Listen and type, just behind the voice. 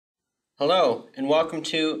Hello, and welcome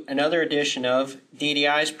to another edition of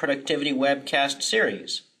DDI's Productivity Webcast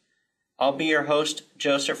Series. I'll be your host,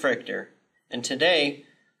 Joseph Richter, and today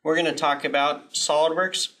we're going to talk about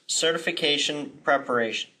SOLIDWORKS certification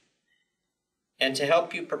preparation. And to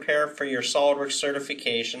help you prepare for your SOLIDWORKS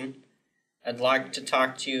certification, I'd like to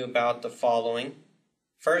talk to you about the following.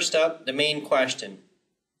 First up, the main question: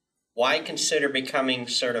 why consider becoming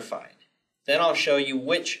certified? Then I'll show you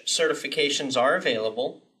which certifications are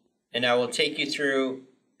available, and I will take you through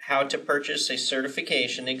how to purchase a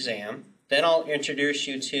certification exam. Then I'll introduce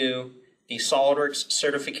you to the SOLIDWORKS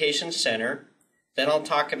Certification Center. Then I'll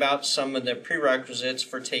talk about some of the prerequisites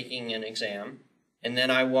for taking an exam. And then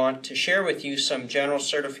I want to share with you some general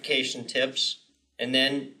certification tips. And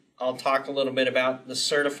then I'll talk a little bit about the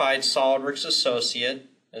Certified SOLIDWORKS Associate,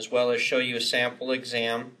 as well as show you a sample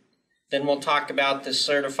exam. Then we'll talk about the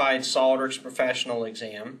Certified SOLIDWORKS Professional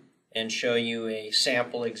exam and show you a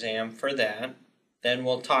sample exam for that. Then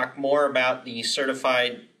we'll talk more about the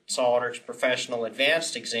Certified SOLIDWORKS Professional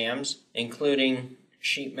Advanced exams, including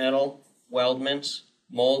sheet metal, weldments,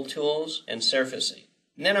 mold tools, and surfacing.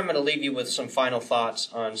 And then I'm going to leave you with some final thoughts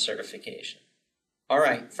on certification.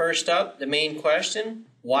 Alright, first up, the main question: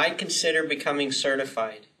 why consider becoming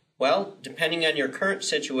certified? Well, depending on your current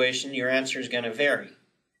situation, your answer is going to vary.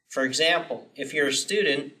 For example, if you're a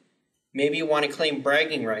student, maybe you want to claim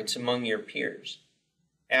bragging rights among your peers.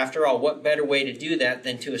 After all, what better way to do that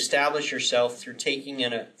than to establish yourself through taking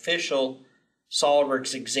an official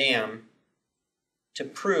SOLIDWORKS exam to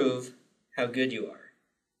prove how good you are?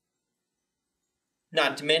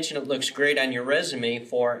 Not to mention, it looks great on your resume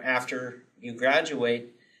for after you graduate.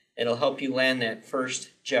 It'll help you land that first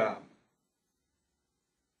job.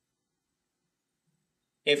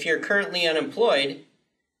 If you're currently unemployed,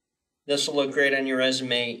 this will look great on your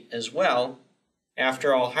resume as well.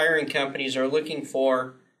 After all, hiring companies are looking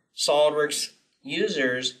for SOLIDWORKS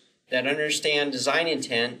users that understand design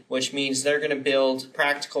intent, which means they're going to build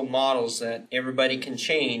practical models that everybody can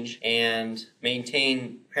change and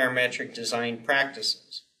maintain parametric design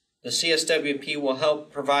practices. The CSWP will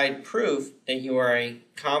help provide proof that you are a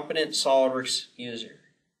competent SOLIDWORKS user.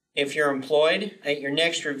 If you're employed, at your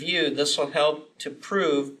next review, this will help to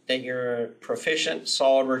prove that you're a proficient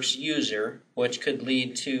SOLIDWORKS user, which could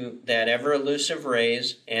lead to that ever-elusive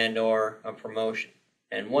raise and or a promotion.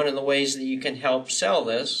 And one of the ways that you can help sell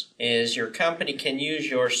this is your company can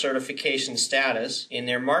use your certification status in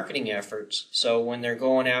their marketing efforts. So when they're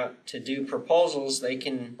going out to do proposals, they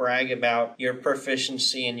can brag about your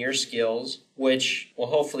proficiency and your skills, which will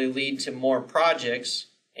hopefully lead to more projects.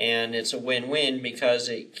 And it's a win-win because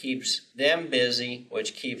it keeps them busy,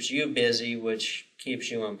 which keeps you busy, which keeps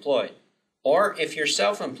you employed. Or if you're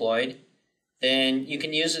self-employed, then you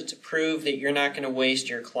can use it to prove that you're not going to waste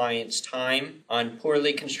your client's time on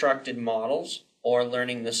poorly constructed models or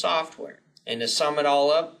learning the software. And to sum it all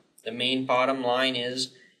up, the main bottom line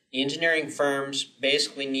is engineering firms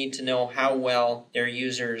basically need to know how well their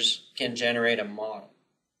users can generate a model.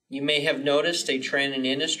 You may have noticed a trend in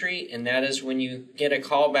industry, and that is when you get a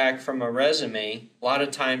call back from a resume, a lot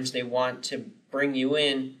of times they want to bring you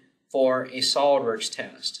in for a SOLIDWORKS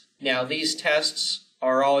test. Now, these tests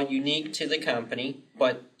are all unique to the company,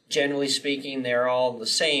 but generally speaking, they're all the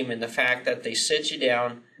same in the fact that they sit you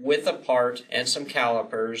down with a part and some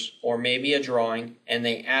calipers, or maybe a drawing, and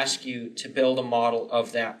they ask you to build a model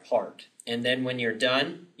of that part. And then when you're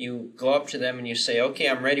done, you go up to them and you say, okay,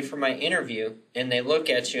 I'm ready for my interview. And they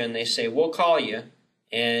look at you and they say, we'll call you.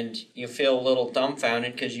 And you feel a little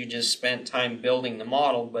dumbfounded because you just spent time building the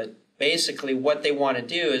model. But basically what they want to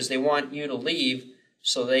do is they want you to leave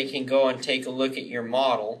so they can go and take a look at your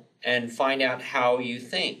model and find out how you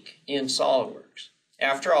think in SOLIDWORKS.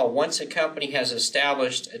 After all, once a company has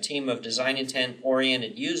established a team of design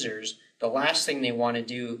intent-oriented users, the last thing they want to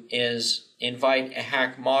do is invite a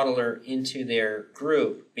hack modeler into their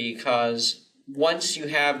group, because once you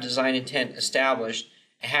have design intent established,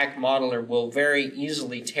 a hack modeler will very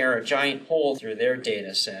easily tear a giant hole through their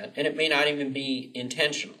data set, and it may not even be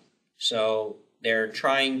intentional. So they're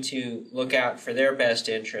trying to look out for their best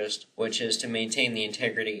interest, which is to maintain the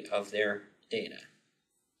integrity of their data.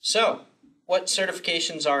 So, what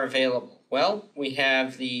certifications are available? Well, we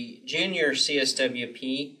have the Junior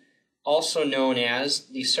CSWP, also known as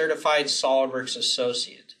the Certified SOLIDWORKS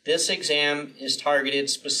Associate. This exam is targeted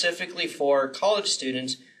specifically for college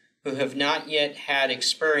students who have not yet had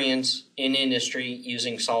experience in industry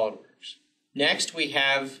using SOLIDWORKS. Next, we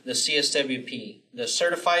have the CSWP. The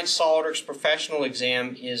Certified SOLIDWORKS Professional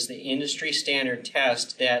exam is the industry standard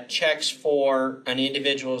test that checks for an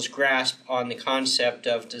individual's grasp on the concept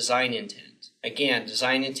of design intent. Again,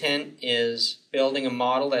 design intent is building a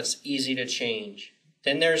model that's easy to change.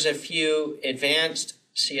 Then there's a few advanced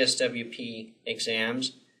CSWP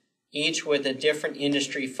exams, each with a different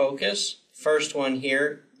industry focus. First one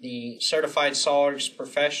here, the Certified SOLIDWORKS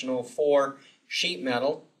Professional for sheet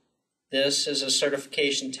metal. This is a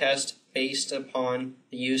certification test based upon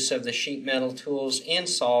the use of the sheet metal tools in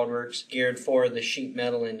SOLIDWORKS geared for the sheet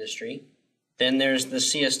metal industry. Then there's the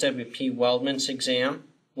CSWP Weldments exam.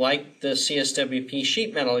 Like the CSWP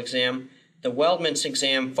sheet metal exam, the Weldments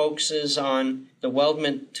exam focuses on the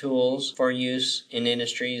weldment tools for use in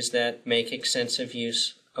industries that make extensive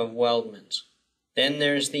use of weldments. Then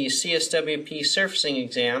there's the CSWP surfacing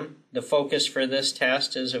exam. The focus for this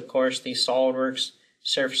test is, of course, the SOLIDWORKS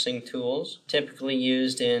surfacing tools, typically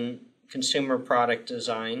used in consumer product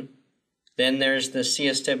design. Then there's the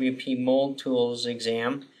CSWP mold tools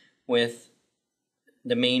exam, with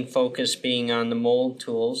the main focus being on the mold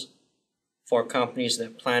tools for companies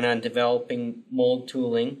that plan on developing mold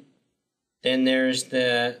tooling. Then there's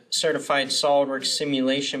the Certified SOLIDWORKS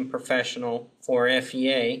Simulation Professional for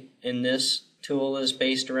FEA, and this tool is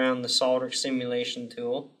based around the SOLIDWORKS simulation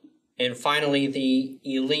tool. And finally, the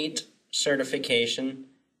Elite certification.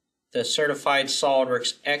 The Certified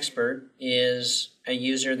SOLIDWORKS Expert is a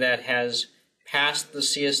user that has passed the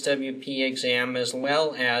CSWP exam as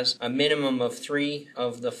well as a minimum of 3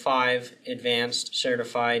 of the 5 advanced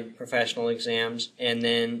certified professional exams, and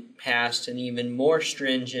then passed an even more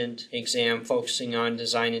stringent exam focusing on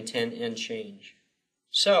design intent and change.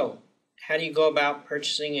 So, how do you go about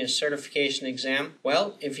purchasing a certification exam?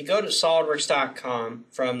 Well, if you go to SOLIDWORKS.com,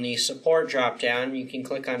 from the support drop-down, you can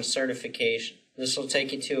click on certification. This will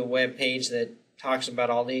take you to a web page that talks about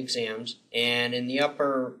all the exams, and in the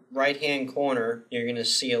upper right-hand corner, you're going to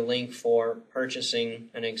see a link for purchasing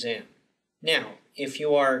an exam. Now, if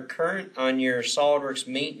you are current on your SOLIDWORKS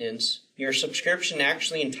maintenance, your subscription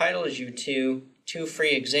actually entitles you to 2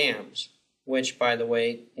 free exams, which, by the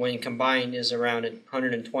way, when combined is around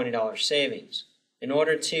 $120 savings. In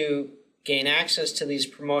order to gain access to these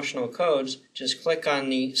promotional codes, just click on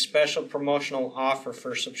the special promotional offer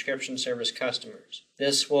for subscription service customers.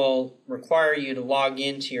 This will require you to log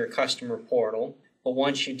into your customer portal, but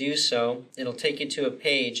once you do so, it'll take you to a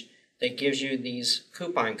page that gives you these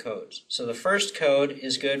coupon codes. So the first code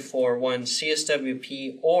is good for one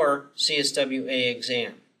CSWP or CSWA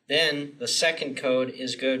exam. Then the second code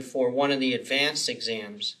is good for one of the advanced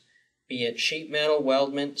exams, be it sheet metal,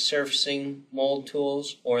 weldment, surfacing, mold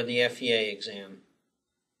tools, or the FEA exam.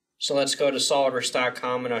 So let's go to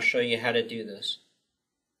SOLIDWORKS.com and I'll show you how to do this.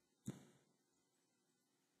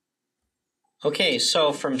 Okay,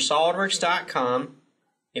 so from SOLIDWORKS.com,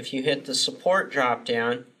 if you hit the support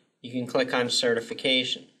drop-down, you can click on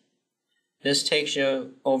certification. This takes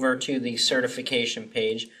you over to the certification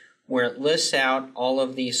page where it lists out all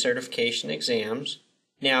of the certification exams.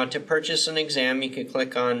 Now, to purchase an exam, you could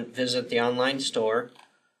click on Visit the Online Store,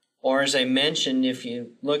 or as I mentioned, if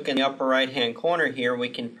you look in the upper right-hand corner here, we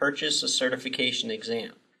can purchase a certification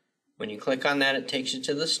exam. When you click on that, it takes you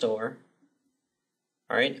to the store.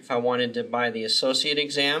 Alright, if I wanted to buy the associate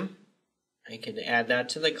exam, I could add that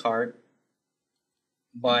to the cart.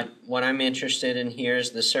 But what I'm interested in here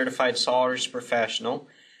is the Certified SOLIDWORKS Professional.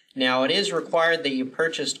 Now, it is required that you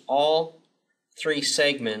purchased all 3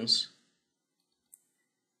 segments.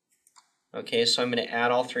 Okay, so I'm going to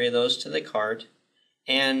add all 3 of those to the cart.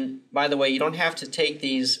 And by the way, you don't have to take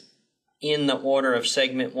these in the order of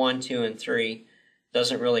segment 1, 2, and 3.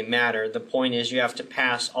 Doesn't really matter. The point is you have to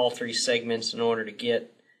pass all 3 segments in order to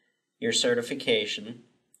get your certification.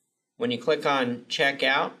 When you click on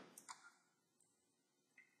Checkout,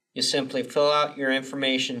 you simply fill out your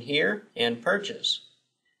information here and purchase.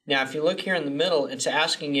 Now, if you look here in the middle, it's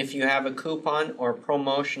asking if you have a coupon or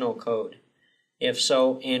promotional code. If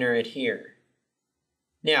so, enter it here.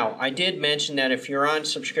 Now, I did mention that if you're on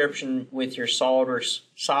subscription with your SOLIDWORKS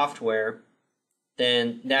software,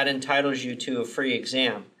 then that entitles you to a free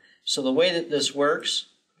exam. So the way that this works,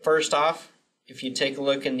 first off, if you take a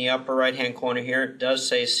look in the upper right-hand corner here, it does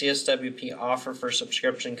say CSWP offer for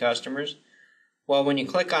subscription customers. Well, when you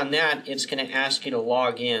click on that, it's going to ask you to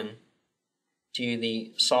log in to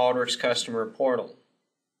the SOLIDWORKS customer portal.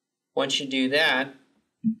 Once you do that,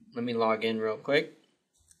 let me log in real quick.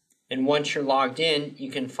 And once you're logged in,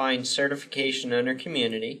 you can find certification under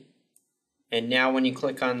community. And now when you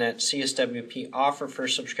click on that CSWP offer for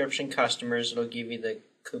subscription customers, it'll give you the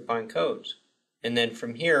coupon codes. And then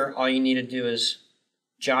from here, all you need to do is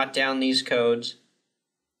jot down these codes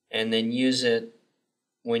and then use it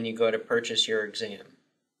when you go to purchase your exam.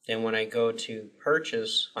 Then when I go to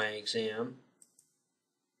purchase my exam,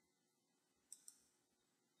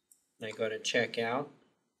 and I go to checkout,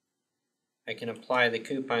 I can apply the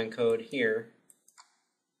coupon code here,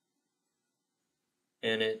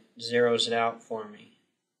 and it zeroes it out for me.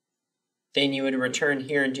 Then you would return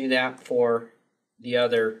here and do that for the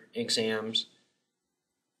other exams,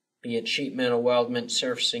 be it sheet metal weldment,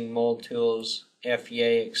 surfacing, mold tools,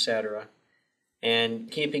 FEA, etc. And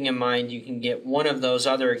keeping in mind you can get one of those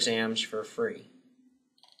other exams for free.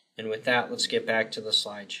 And with that, let's get back to the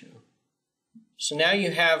slideshow. So now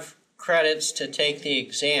you have credits to take the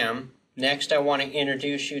exam. Next, I want to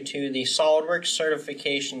introduce you to the SOLIDWORKS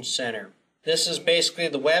Certification Center. This is basically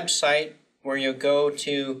the website where you'll go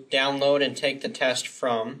to download and take the test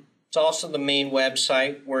from. It's also the main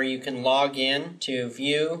website where you can log in to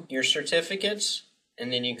view your certificates,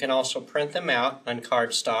 and then you can also print them out on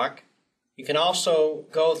cardstock. You can also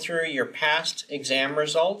go through your past exam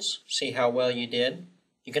results, see how well you did.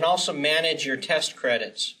 You can also manage your test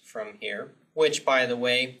credits from here, which, by the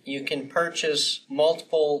way, you can purchase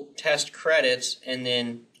multiple test credits and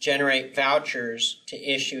then generate vouchers to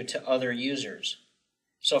issue to other users.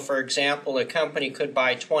 So, for example, a company could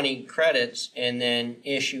buy 20 credits and then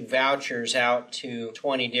issue vouchers out to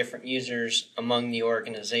 20 different users among the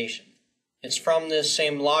organization. It's from this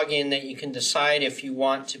same login that you can decide if you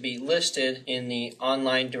want to be listed in the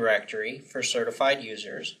online directory for certified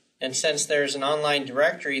users. And since there's an online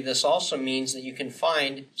directory, this also means that you can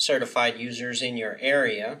find certified users in your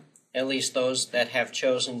area, at least those that have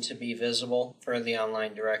chosen to be visible for the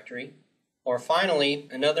online directory. Or finally,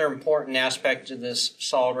 another important aspect of this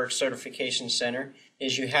SOLIDWORKS Certification Center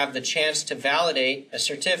is you have the chance to validate a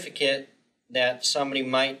certificate that somebody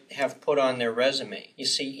might have put on their resume. You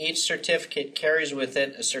see, each certificate carries with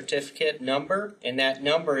it a certificate number, and that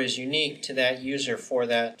number is unique to that user for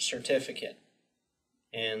that certificate.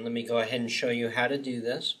 And let me go ahead and show you how to do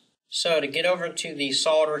this. So to get over to the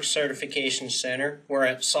SOLIDWORKS Certification Center, we're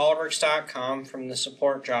at solidworks.com from the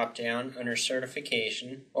support drop-down under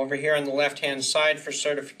certification. Over here on the left-hand side for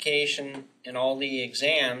certification and all the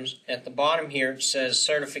exams, at the bottom here it says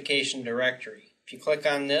Certification Directory. If you click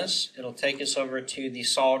on this, it'll take us over to the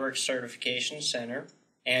SOLIDWORKS Certification Center,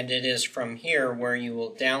 and it is from here where you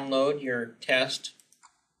will download your test,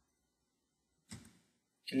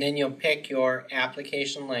 and then you'll pick your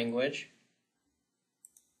application language.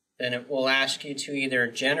 Then it will ask you to either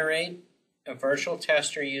generate a virtual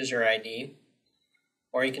tester user ID,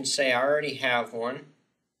 or you can say I already have one.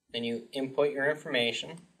 Then you input your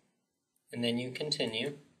information, and then you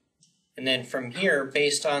continue. And then from here,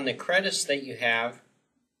 based on the credits that you have,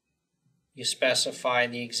 you specify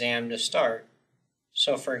the exam to start.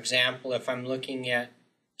 So for example, if I'm looking at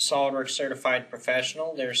SOLIDWORKS Certified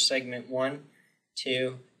Professional, there's segment 1,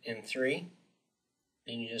 2, and 3.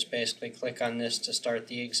 And you just basically click on this to start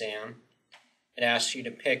the exam. It asks you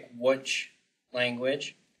to pick which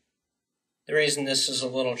language. The reason this is a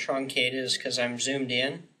little truncated is because I'm zoomed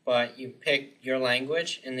in, but you pick your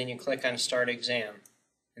language and then you click on Start Exam,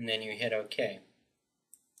 and then you hit OK.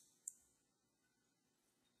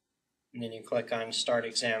 And then you click on Start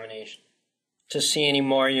Examination. To see any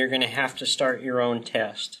more, you're going to have to start your own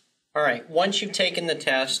test. Alright, once you've taken the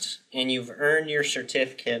test and you've earned your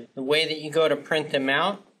certificate, the way that you go to print them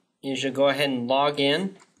out is you go ahead and log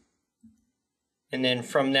in, and then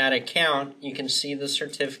from that account you can see the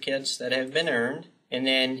certificates that have been earned, and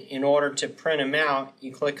then in order to print them out you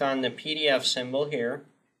click on the PDF symbol here,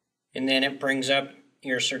 and then it brings up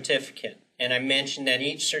your certificate. And I mentioned that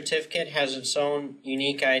each certificate has its own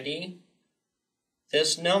unique ID.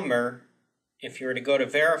 This number, if you were to go to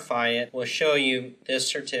verify it, will show you this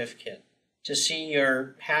certificate. To see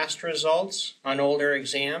your past results on older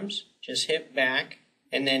exams, just hit back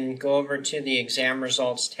and then go over to the Exam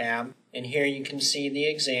Results tab. And here you can see the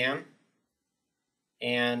exam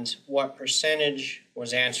and what percentage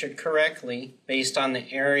was answered correctly based on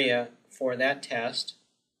the area for that test,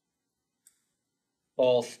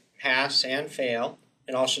 both pass and fail.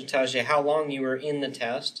 It also tells you how long you were in the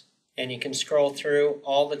test. And you can scroll through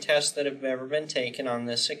all the tests that have ever been taken on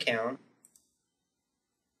this account.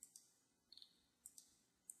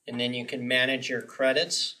 And then you can manage your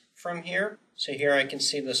credits from here. So here I can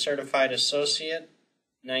see the Certified Associate,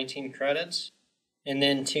 19 credits. And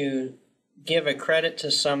then to give a credit to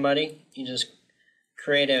somebody, you just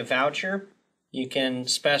create a voucher. You can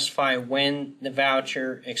specify when the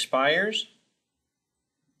voucher expires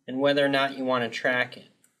and whether or not you want to track it.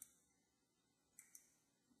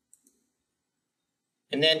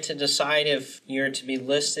 And then to decide if you're to be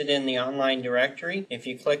listed in the online directory, if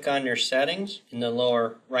you click on your settings in the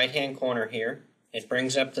lower right-hand corner here, it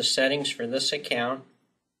brings up the settings for this account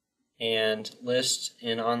and list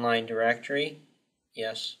in online directory,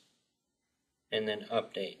 yes, and then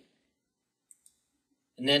update.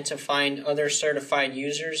 And then to find other certified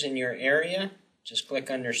users in your area, just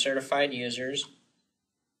click under Certified Users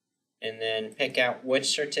and then pick out which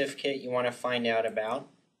certificate you want to find out about,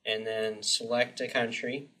 and then select a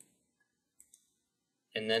country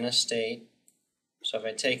and then a state. So if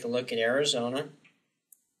I take a look at Arizona,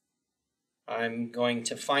 I'm going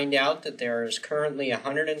to find out that there is currently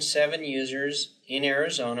 107 users in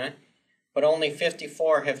Arizona, but only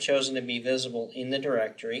 54 have chosen to be visible in the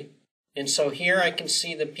directory. And so here I can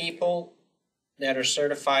see the people that are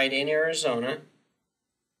certified in Arizona,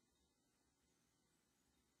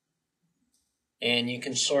 and you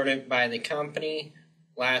can sort it by the company,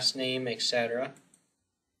 last name, etc.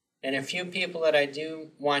 And a few people that I do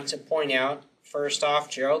want to point out. First off,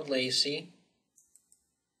 Gerald Lacey.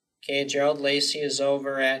 Okay, Gerald Lacey is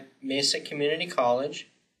over at Mesa Community College.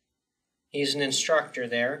 He's an instructor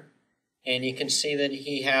there, and you can see that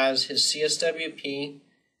he has his CSWP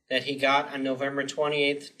that he got on November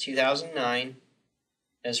 28th, 2009,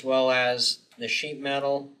 as well as the sheet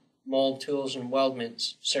metal, mold tools, and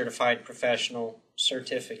weldments certified professional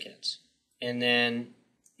certificates. And then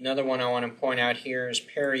another one I want to point out here is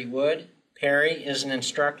Perry Wood. Perry is an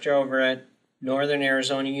instructor over at Northern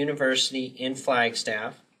Arizona University in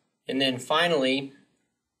Flagstaff. And then finally,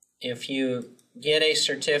 if you get a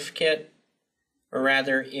certificate, or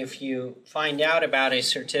rather, if you find out about a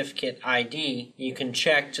certificate ID, you can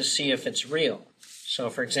check to see if it's real. So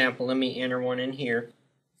for example, let me enter one in here.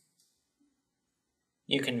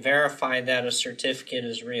 You can verify that a certificate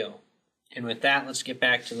is real. And with that, let's get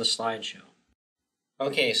back to the slideshow.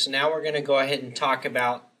 Okay, so now we're going to go ahead and talk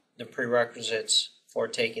about the prerequisites for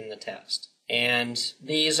taking the test. And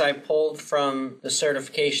these I pulled from the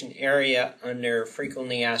certification area under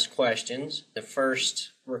frequently asked questions. The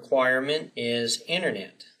first requirement is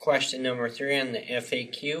internet. Question number 3 on the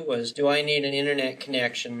FAQ was, do I need an internet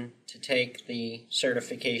connection to take the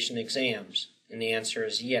certification exams? And the answer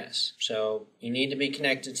is yes. So you need to be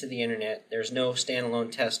connected to the internet. There's no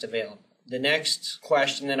standalone test available. The next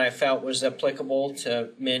question that I felt was applicable to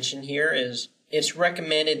mention here is, it's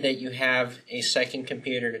recommended that you have a second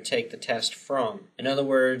computer to take the test from. In other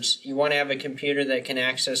words, you want to have a computer that can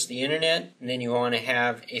access the internet, and then you want to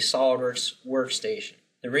have a SOLIDWORKS workstation.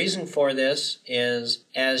 The reason for this is,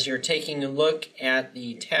 as you're taking a look at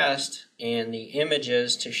the test and the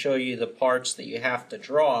images to show you the parts that you have to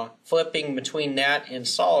draw, flipping between that and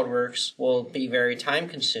SOLIDWORKS will be very time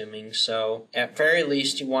consuming. So at very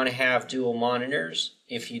least you want to have dual monitors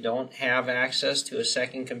if you don't have access to a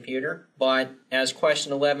second computer. But as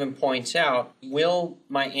question 11 points out, will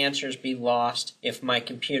my answers be lost if my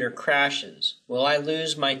computer crashes? Will I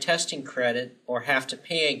lose my testing credit or have to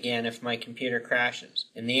pay again if my computer crashes?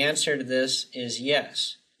 And the answer to this is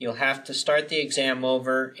yes. You'll have to start the exam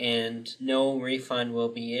over and no refund will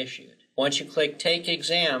be issued. Once you click Take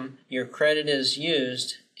Exam, your credit is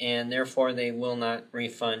used and therefore they will not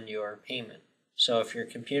refund your payment. So if your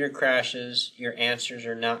computer crashes, your answers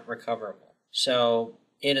are not recoverable. So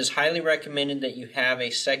it is highly recommended that you have a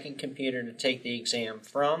second computer to take the exam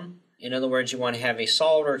from. In other words, you want to have a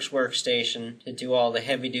SOLIDWORKS workstation to do all the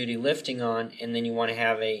heavy-duty lifting on, and then you want to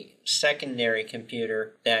have a secondary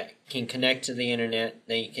computer that can connect to the internet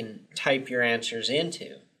that you can type your answers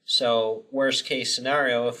into. So worst case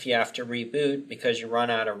scenario, if you have to reboot because you run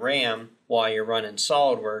out of RAM while you're running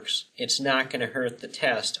SOLIDWORKS, it's not going to hurt the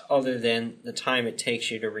test other than the time it takes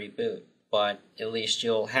you to reboot. But at least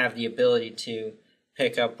you'll have the ability to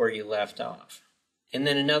pick up where you left off. And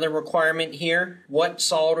then another requirement here, what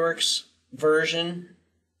SOLIDWORKS version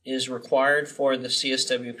is required for the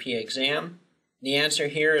CSWP exam? The answer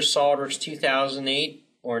here is SOLIDWORKS 2008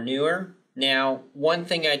 or newer. Now, one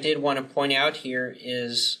thing I did want to point out here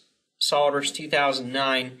is SOLIDWORKS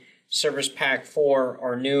 2009 Service Pack 4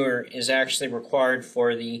 or newer is actually required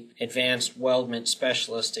for the Advanced Weldment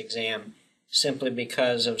Specialist exam, simply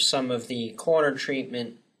because of some of the corner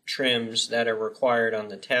treatment trims that are required on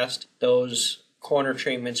the test. Those corner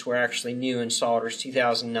treatments were actually new in SOLIDWORKS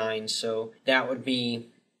 2009, so that would be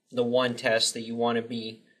the one test that you want to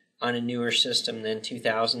be on a newer system than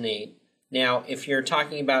 2008. Now, if you're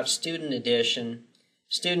talking about Student Edition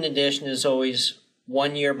is always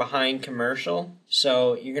 1 year behind commercial,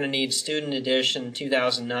 so you're going to need Student Edition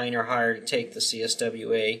 2009 or higher to take the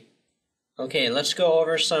CSWA. Okay, let's go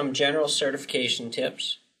over some general certification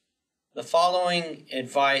tips. The following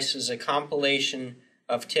advice is a compilation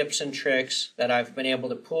of tips and tricks that I've been able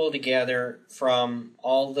to pull together from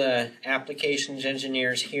all the applications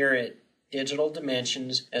engineers here at Digital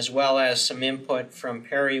Dimensions, as well as some input from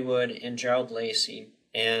Perry Wood and Gerald Lacey.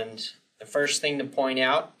 And the first thing to point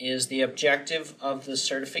out is the objective of the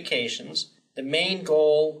certifications. The main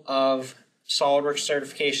goal of SOLIDWORKS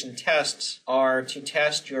certification tests are to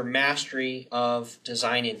test your mastery of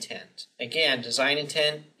design intent. Again, design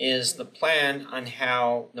intent is the plan on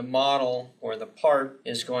how the model or the part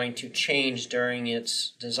is going to change during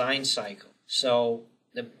its design cycle. So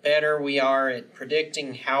the better we are at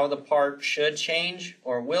predicting how the part should change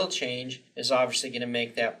or will change is obviously going to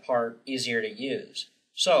make that part easier to use.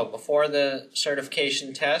 So before the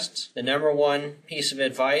certification tests, the number one piece of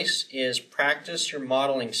advice is practice your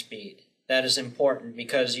modeling speed. That is important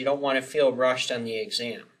because you don't want to feel rushed on the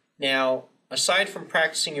exam. Now, aside from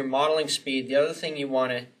practicing your modeling speed, the other thing you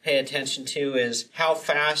want to pay attention to is how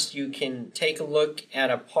fast you can take a look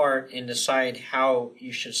at a part and decide how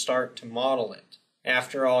you should start to model it.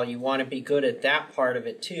 After all, you want to be good at that part of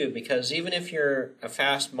it too, because even if you're a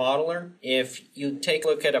fast modeler, if you take a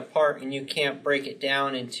look at a part and you can't break it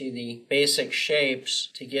down into the basic shapes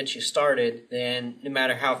to get you started, then no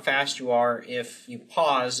matter how fast you are, if you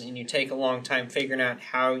pause and you take a long time figuring out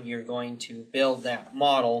how you're going to build that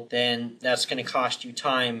model, then that's going to cost you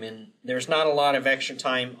time, and there's not a lot of extra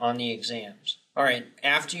time on the exams. Alright,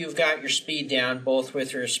 after you've got your speed down, both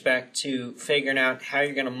with respect to figuring out how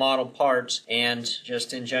you're going to model parts and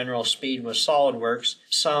just in general speed with SOLIDWORKS,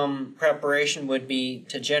 some preparation would be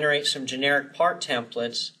to generate some generic part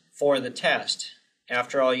templates for the test.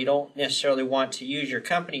 After all, you don't necessarily want to use your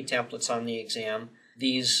company templates on the exam.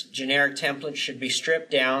 These generic templates should be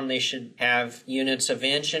stripped down. They should have units of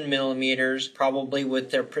inch and millimeters, probably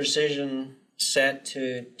with their precision set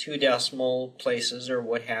to 2 decimal places or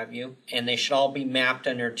what have you, and they should all be mapped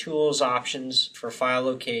under tools options for file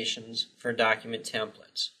locations for document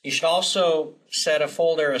templates. You should also set a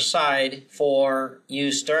folder aside for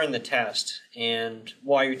use during the test, and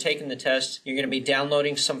while you're taking the test you're going to be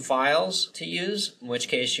downloading some files to use, in which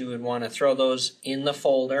case you would want to throw those in the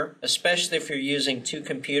folder, especially if you're using 2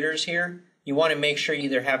 computers here. You want to make sure you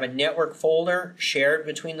either have a network folder shared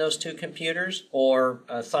between those 2 computers or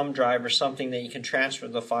a thumb drive or something that you can transfer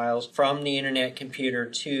the files from the internet computer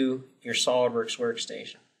to your SOLIDWORKS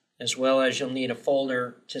workstation. As well as you'll need a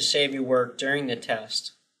folder to save your work during the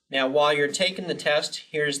test. Now while you're taking the test,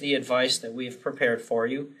 here's the advice that we've prepared for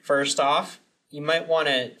you. First off, you might want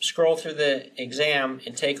to scroll through the exam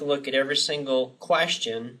and take a look at every single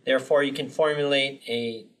question. Therefore you can formulate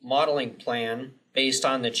a modeling plan based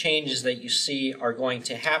on the changes that you see are going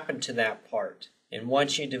to happen to that part. And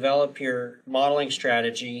once you develop your modeling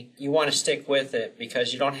strategy, you want to stick with it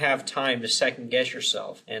because you don't have time to second guess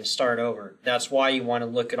yourself and start over. That's why you want to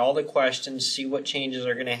look at all the questions, see what changes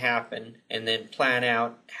are going to happen, and then plan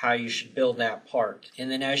out how you should build that part.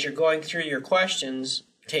 And then as you're going through your questions,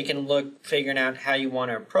 taking a look, figuring out how you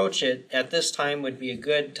want to approach it, at this time would be a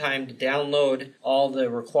good time to download all the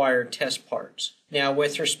required test parts. Now,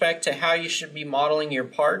 with respect to how you should be modeling your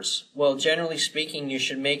parts, well, generally speaking, you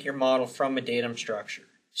should make your model from a datum structure,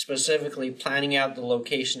 specifically planning out the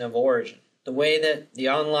location of origin. The way that the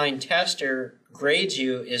online tester grades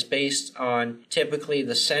you is based on typically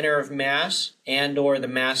the center of mass and or the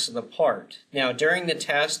mass of the part. Now, during the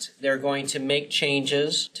test, they're going to make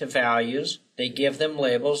changes to values. They give them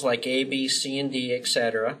labels like A, B, C, and D,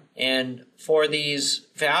 etc. And for these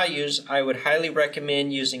values, I would highly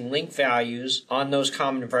recommend using link values on those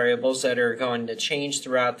common variables that are going to change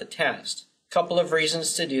throughout the test. A couple of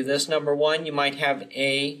reasons to do this. Number one, you might have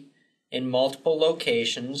A in multiple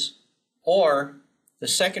locations, or the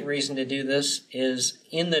second reason to do this is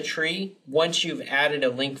in the tree, once you've added a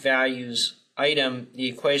link values item, the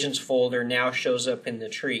equations folder now shows up in the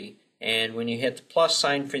tree. And when you hit the plus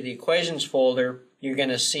sign for the equations folder, you're going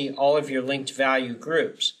to see all of your linked value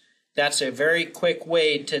groups. That's a very quick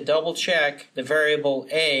way to double check the variable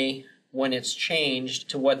A when it's changed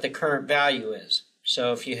to what the current value is.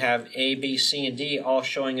 So if you have A, B, C, and D all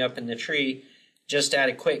showing up in the tree, just at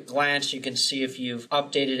a quick glance you can see if you've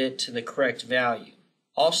updated it to the correct value.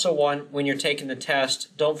 Also, when you're taking the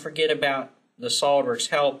test, don't forget about the SOLIDWORKS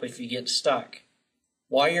help if you get stuck.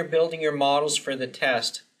 While you're building your models for the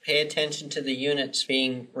test, pay attention to the units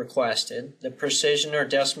being requested, the precision or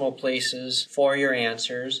decimal places for your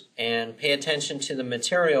answers, and pay attention to the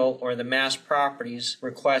material or the mass properties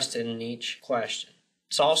requested in each question.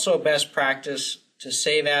 It's also best practice to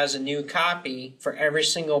save as a new copy for every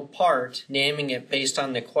single part, naming it based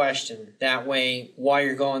on the question. That way, while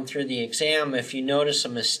you're going through the exam, if you notice a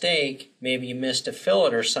mistake, maybe you missed a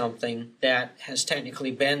fillet or something that has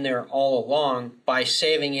technically been there all along, by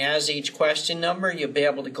saving as each question number, you'll be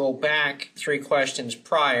able to go back 3 questions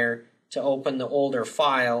prior to open the older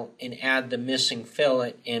file and add the missing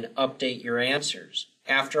fillet and update your answers.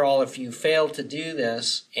 After all, if you fail to do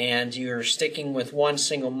this and you're sticking with one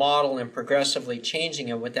single model and progressively changing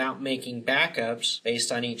it without making backups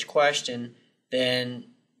based on each question, then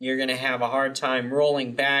you're going to have a hard time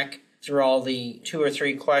rolling back through all the 2 or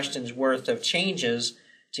 3 questions worth of changes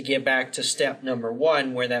to get back to step number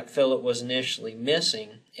 1 where that fillet was initially missing.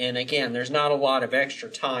 And again, there's not a lot of extra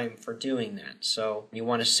time for doing that. So you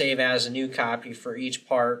want to save as a new copy for each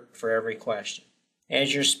part for every question.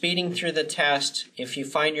 As you're speeding through the test, if you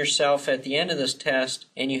find yourself at the end of this test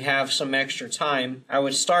and you have some extra time, I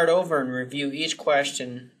would start over and review each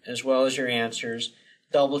question as well as your answers,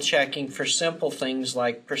 double checking for simple things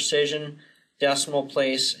like precision, decimal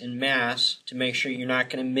place, and mass to make sure you're not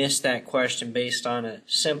going to miss that question based on a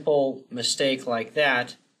simple mistake like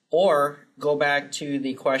that, or go back to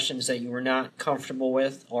the questions that you were not comfortable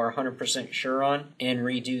with or 100% sure on and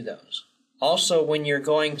redo those. Also, when you're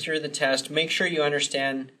going through the test, make sure you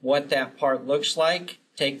understand what that part looks like.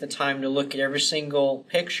 Take the time to look at every single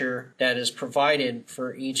picture that is provided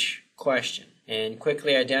for each question and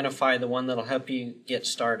quickly identify the one that will help you get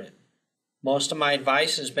started. Most of my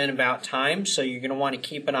advice has been about time, so you're going to want to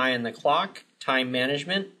keep an eye on the clock, time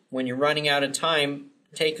management. When you're running out of time,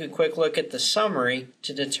 take a quick look at the summary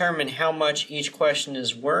to determine how much each question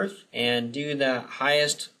is worth and do the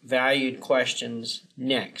highest valued questions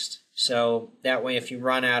next. So that way if you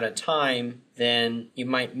run out of time, then you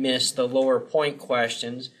might miss the lower point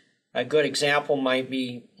questions. A good example might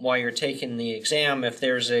be while you're taking the exam, if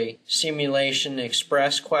there's a simulation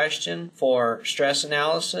express question for stress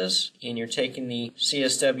analysis and you're taking the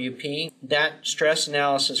CSWP, that stress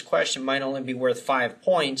analysis question might only be worth 5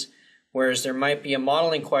 points, whereas there might be a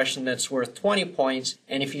modeling question that's worth 20 points,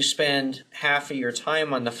 and if you spend half of your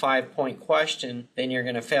time on the 5-point question, then you're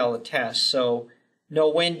going to fail the test. So know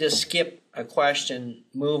when to skip a question,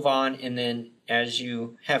 move on, and then as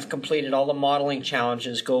you have completed all the modeling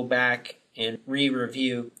challenges, go back and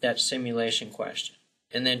re-review that simulation question.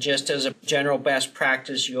 And then just as a general best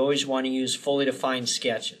practice, you always want to use fully defined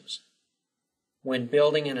sketches. When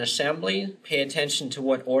building an assembly, pay attention to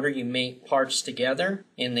what order you mate parts together.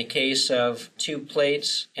 In the case of 2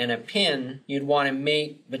 plates and a pin, you'd want to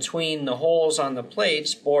mate between the holes on the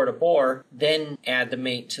plates, bore to bore, then add the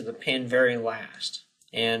mate to the pin very last.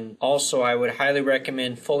 And also, I would highly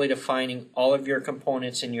recommend fully defining all of your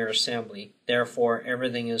components in your assembly. Therefore,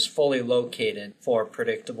 everything is fully located for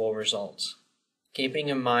predictable results. Keeping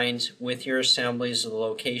in mind with your assemblies the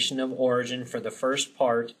location of origin for the first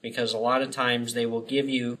part, because a lot of times they will give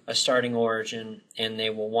you a starting origin and they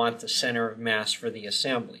will want the center of mass for the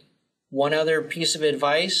assembly. One other piece of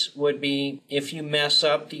advice would be if you mess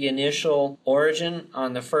up the initial origin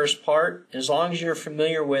on the first part, as long as you're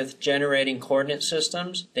familiar with generating coordinate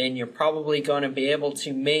systems, then you're probably going to be able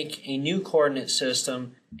to make a new coordinate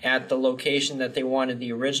system at the location that they wanted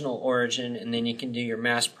the original origin, and then you can do your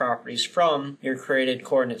mass properties from your created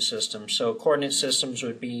coordinate system. So coordinate systems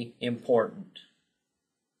would be important.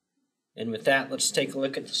 And with that, let's take a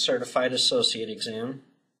look at the Certified Associate exam.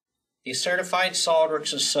 The Certified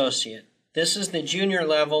SOLIDWORKS Associate. This is the junior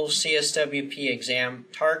level CSWP exam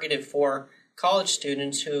targeted for college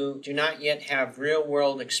students who do not yet have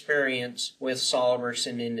real-world experience with SOLIDWORKS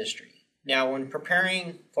in industry. Now, when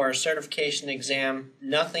preparing for a certification exam,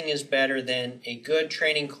 nothing is better than a good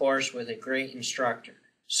training course with a great instructor.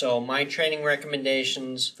 So my training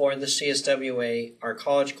recommendations for the CSWA are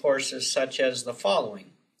college courses such as the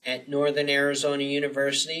following. At Northern Arizona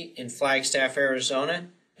University in Flagstaff, Arizona,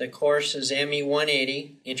 the course is ME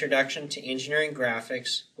 180, Introduction to Engineering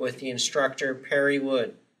Graphics, with the instructor Perry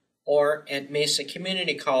Wood. Or at Mesa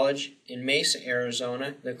Community College in Mesa,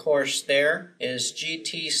 Arizona, the course there is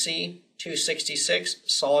GTC 266,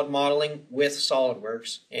 Solid Modeling with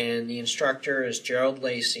SOLIDWORKS, and the instructor is Gerald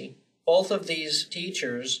Lacey. Both of these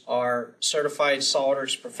teachers are certified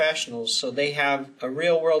SOLIDWORKS professionals, so they have a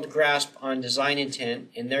real-world grasp on design intent,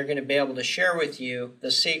 and they're going to be able to share with you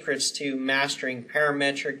the secrets to mastering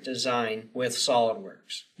parametric design with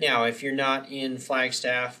SOLIDWORKS. Now, if you're not in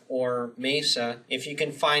Flagstaff or Mesa, if you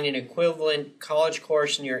can find an equivalent college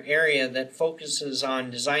course in your area that focuses on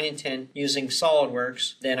design intent using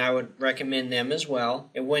SOLIDWORKS, then I would recommend them as well.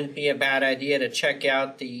 It wouldn't be a bad idea to check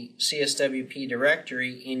out the CSWP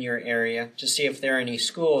directory in your area to see if there are any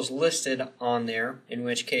schools listed on there, in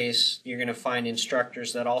which case you're going to find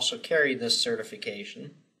instructors that also carry this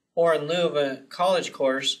certification. Or in lieu of a college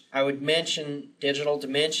course, I would mention Digital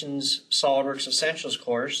Dimensions SOLIDWORKS Essentials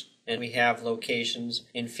course, and we have locations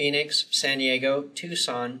in Phoenix, San Diego,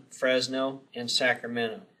 Tucson, Fresno, and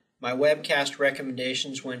Sacramento. My webcast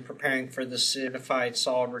recommendations when preparing for the Certified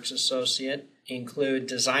SOLIDWORKS Associate include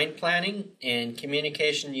design planning and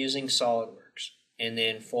communication using SOLIDWORKS. And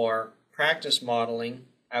then for practice modeling,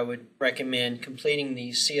 I would recommend completing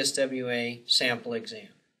the CSWA sample exam.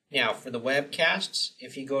 Now for the webcasts,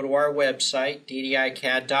 if you go to our website,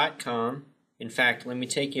 ddicad.com, in fact, let me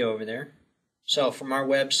take you over there. So from our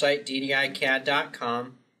website,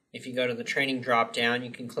 ddicad.com, if you go to the training drop-down,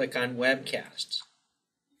 you can click on webcasts.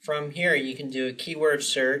 From here, you can do a keyword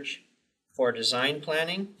search for design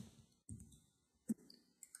planning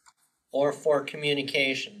or for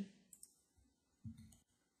communication.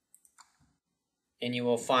 And you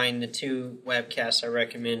will find the two webcasts I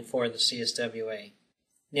recommend for the CSWA.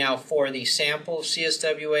 Now for the sample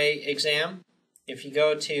CSWA exam, if you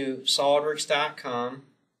go to solidworks.com,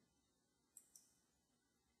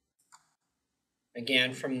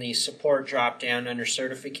 again from the support drop-down under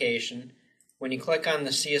certification, when you click on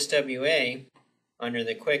the CSWA, under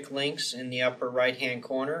the quick links in the upper right-hand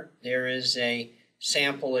corner, there is a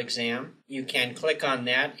sample exam. You can click on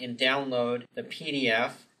that and download the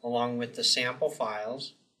PDF along with the sample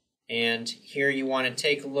files. And here you want to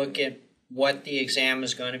take a look at what the exam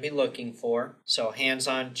is going to be looking for. So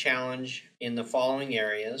hands-on challenge in the following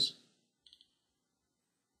areas.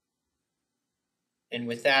 And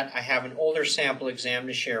with that, I have an older sample exam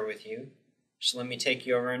to share with you. So let me take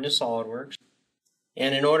you over into SOLIDWORKS.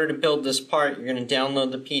 And in order to build this part, you're going to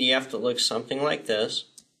download the PDF that looks something like this.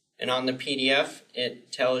 And on the PDF,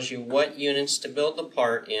 it tells you what units to build the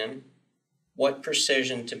part in, what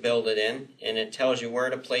precision to build it in, and it tells you where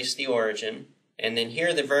to place the origin. And then here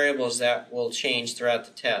are the variables that will change throughout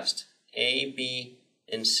the test, A, B,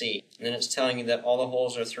 and C. And then it's telling you that all the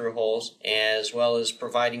holes are through holes, as well as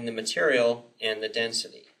providing the material and the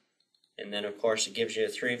density. And then of course it gives you a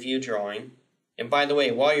 3-view drawing. And by the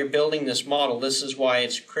way, while you're building this model, this is why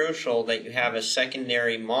it's crucial that you have a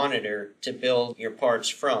secondary monitor to build your parts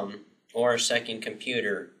from, or a second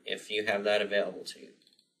computer if you have that available to you.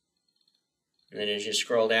 And then as you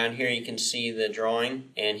scroll down here, you can see the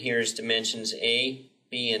drawing, and here's dimensions A,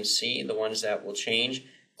 B, and C, the ones that will change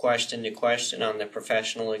question to question on the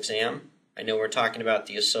professional exam. I know we're talking about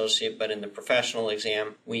the associate, but in the professional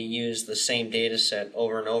exam, we use the same data set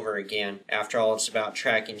over and over again. After all, it's about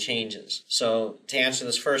tracking changes. So to answer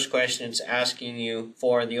this first question, it's asking you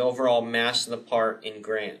for the overall mass of the part in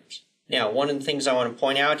grams. Now, one of the things I want to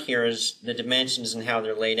point out here is the dimensions and how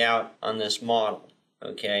they're laid out on this model.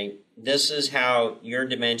 Okay, this is how your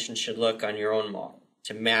dimensions should look on your own model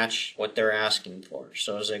to match what they're asking for.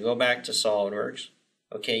 So as I go back to SOLIDWORKS,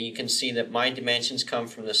 okay, you can see that my dimensions come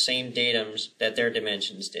from the same datums that their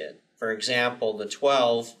dimensions did. For example, the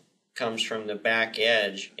 12 comes from the back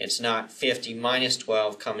edge. It's not 50 minus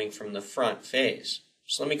 12 coming from the front face.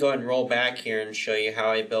 So let me go ahead and roll back here and show you how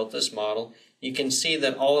I built this model. You can see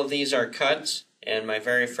that all of these are cuts, and my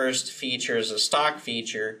very first feature is a stock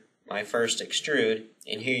feature, my first extrude,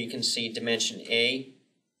 and here you can see dimension A,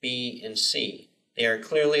 B, and C. They are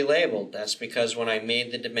clearly labeled. That's because when I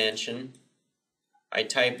made the dimension, I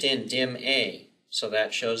typed in dim A, so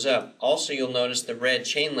that shows up. Also, you'll notice the red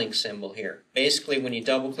chain link symbol here. Basically, when you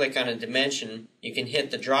double click on a dimension, you can hit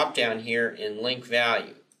the drop down here and link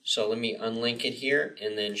value. So let me unlink it here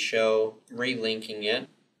and then show relinking it.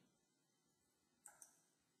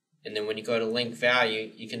 And then when you go to link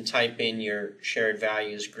value, you can type in your shared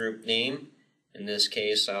values group name. In this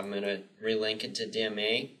case, I'm going to relink it to dim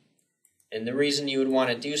A. And the reason you would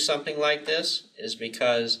want to do something like this is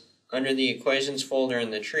because under the equations folder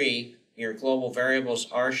in the tree, your global variables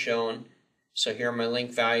are shown. So here are my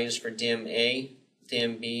link values for dim A,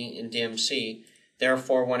 dim B, and dim C.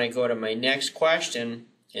 Therefore, when I go to my next question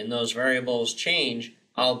and those variables change,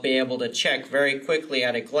 I'll be able to check very quickly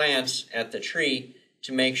at a glance at the tree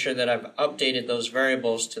to make sure that I've updated those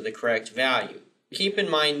variables to the correct value. Keep in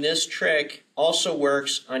mind this trick also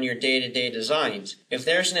works on your day-to-day designs. If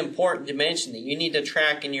there's an important dimension that you need to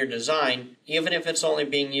track in your design, even if it's only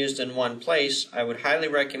being used in one place, I would highly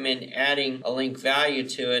recommend adding a link value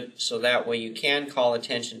to it so that way you can call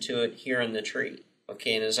attention to it here in the tree.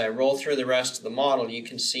 Okay, and as I roll through the rest of the model, you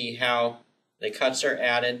can see how the cuts are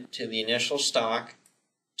added to the initial stock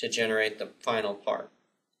to generate the final part.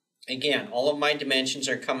 Again, all of my dimensions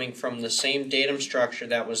are coming from the same datum structure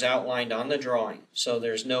that was outlined on the drawing, so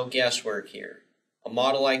there's no guesswork here. A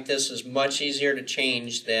model like this is much easier to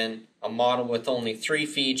change than a model with only 3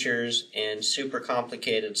 features and super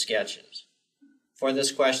complicated sketches. For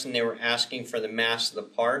this question, they were asking for the mass of the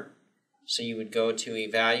part, so you would go to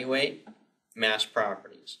Evaluate, Mass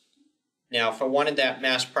Properties. Now, if I wanted that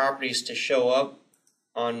mass properties to show up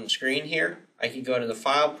on screen here, I could go to the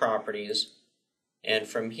File Properties, and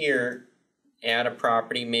from here, add a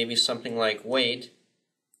property, maybe something like weight,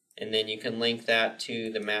 and then you can link that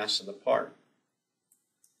to the mass of the part.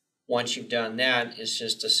 Once you've done that, it's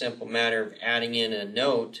just a simple matter of adding in a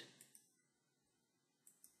note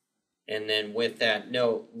and then with that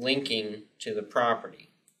note linking to the property.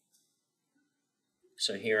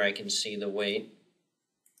 So here I can see the weight.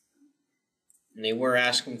 And they were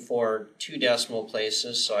asking for 2 decimal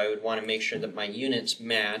places, so I would want to make sure that my units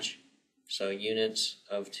match. So units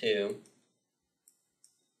of 2.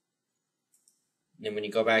 And then when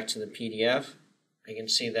you go back to the PDF, I can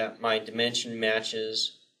see that my dimension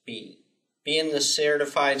matches B. Being the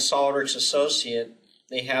certified SOLIDWORKS associate,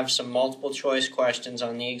 they have some multiple choice questions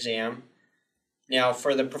on the exam. Now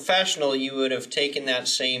for the professional, you would have taken that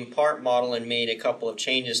same part model and made a couple of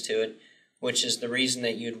changes to it, which is the reason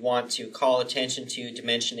that you'd want to call attention to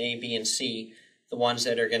dimension A, B, and C, the ones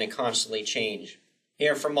that are going to constantly change.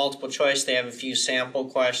 Here for multiple choice, they have a few sample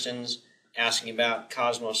questions asking about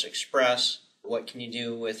Cosmos Express. What can you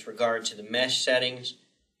do with regard to the mesh settings?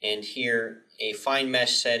 And here, a fine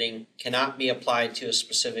mesh setting cannot be applied to a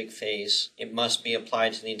specific face. It must be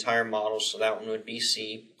applied to the entire model, so that one would be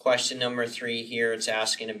C. Question number 3 here, it's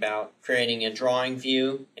asking about creating a drawing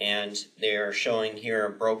view, and they are showing here a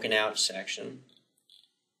broken out section.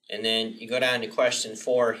 And then you go down to question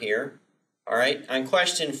 4 here. Alright, on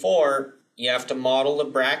question 4, you have to model the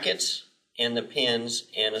brackets and the pins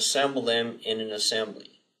and assemble them in an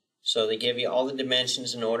assembly. So they give you all the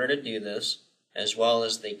dimensions in order to do this, as well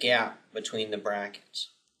as the gap between the brackets.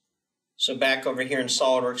 So back over here in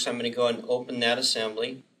SOLIDWORKS, I'm going to go and open that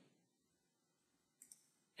assembly.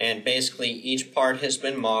 And basically each part has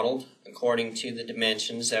been modeled according to the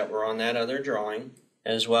dimensions that were on that other drawing,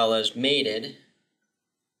 as well as mated.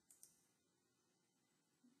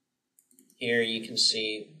 Here you can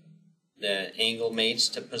see the angle mates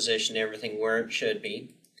to position everything where it should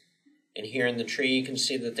be. And here in the tree you can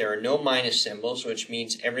see that there are no minus symbols, which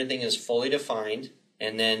means everything is fully defined.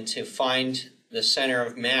 And then to find the center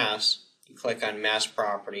of mass, you click on Mass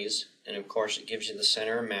Properties, and of course it gives you the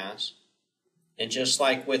center of mass. And just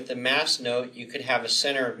like with the mass note, you could have a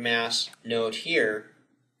center of mass note here.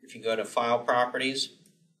 If you go to File Properties,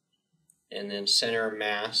 and then Center of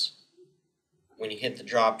Mass, when you hit the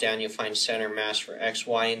drop down you'll find center of mass for X,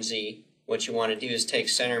 Y, and Z. What you want to do is take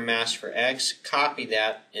center mass for X, copy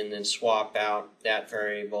that, and then swap out that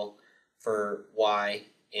variable for Y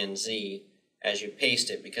and Z as you paste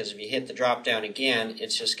it, because if you hit the drop down again,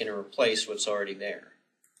 it's just going to replace what's already there.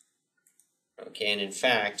 Okay, and in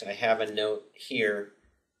fact, I have a note here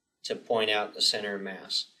to point out the center of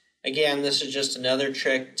mass. Again, this is just another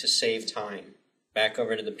trick to save time. Back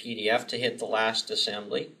over to the PDF to hit the last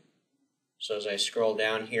assembly. So as I scroll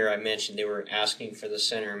down here, I mentioned they were asking for the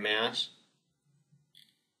center of mass.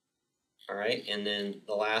 Alright, and then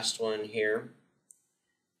the last one here.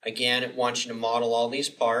 Again, it wants you to model all these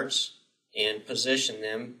parts and position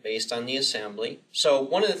them based on the assembly. So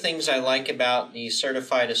one of the things I like about the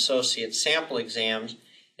Certified Associate sample exams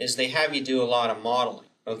is they have you do a lot of modeling.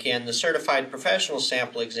 Okay, and the Certified Professional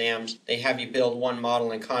sample exams, they have you build one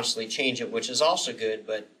model and constantly change it, which is also good,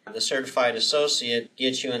 but the Certified Associate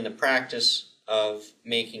gets you in the practice of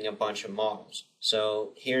making a bunch of models.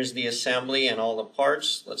 So here's the assembly and all the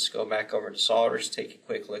parts. Let's go back over to SOLIDWORKS, take a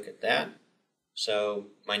quick look at that. So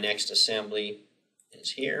my next assembly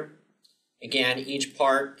is here. Again, each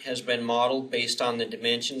part has been modeled based on the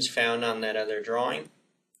dimensions found on that other drawing.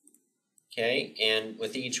 Okay, and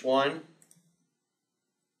with each one,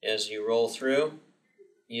 as you roll through,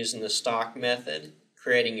 using the stock method,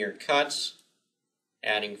 creating your cuts,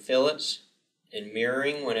 adding fillets, and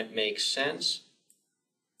mirroring when it makes sense,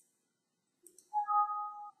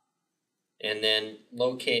 and then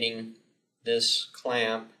locating this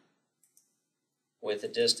clamp with a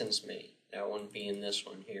distance mate, that one being this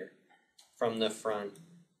one here, from the front,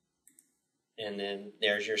 and then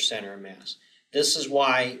there's your center of mass. This is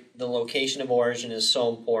why the location of origin is so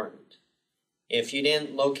important. If you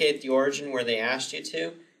didn't locate the origin where they asked you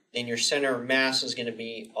to, then your center of mass is going to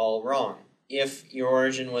be all wrong. If your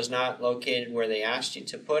origin was not located where they asked you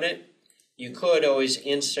to put it, you could always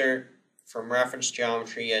insert from reference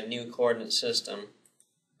geometry a new coordinate system,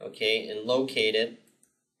 okay, and locate it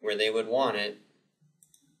where they would want it.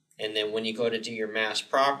 And then when you go to do your mass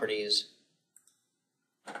properties,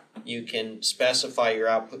 you can specify your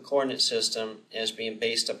output coordinate system as being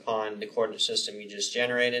based upon the coordinate system you just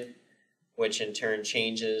generated, which in turn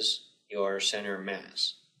changes your center of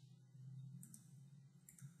mass.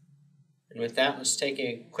 And with that, let's take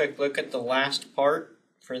a quick look at the last part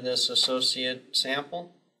for this associate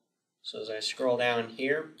sample. So as I scroll down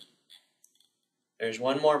here, there's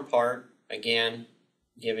one more part, again,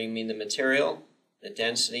 giving me the material, the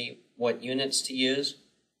density, what units to use,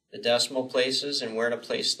 the decimal places, and where to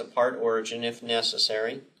place the part origin if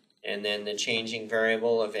necessary, and then the changing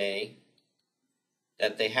variable of A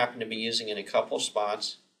that they happen to be using in a couple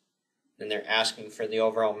spots. and they're asking for the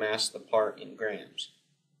overall mass of the part in grams.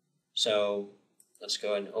 So let's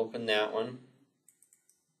go ahead and open that one.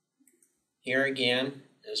 Here again,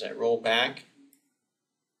 as I roll back,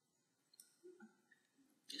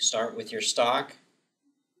 start with your stock,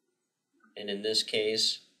 and in this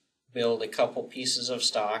case, build a couple pieces of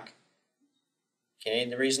stock. Okay,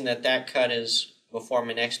 the reason that that cut is before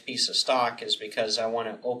my next piece of stock is because I want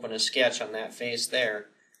to open a sketch on that face there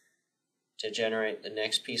to generate the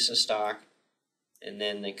next piece of stock, and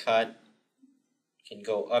then the cut can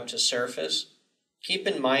go up to surface. Keep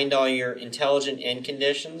in mind all your intelligent end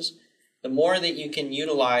conditions. The more that you can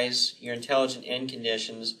utilize your intelligent end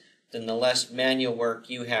conditions, then the less manual work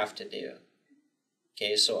you have to do.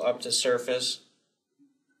 Okay, so up to surface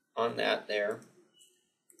on that there.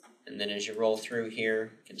 And then as you roll through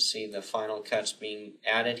here, you can see the final cuts being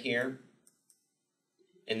added here.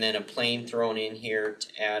 And then a plane thrown in here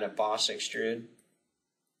to add a boss extrude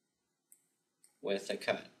with a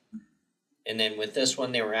cut. And then with this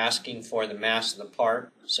one, they were asking for the mass of the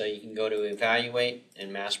part, so you can go to Evaluate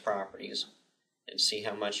and Mass Properties and see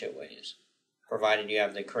how much it weighs, provided you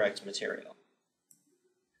have the correct material.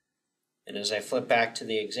 And as I flip back to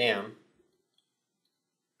the exam,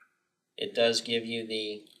 it does give you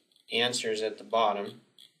the answers at the bottom,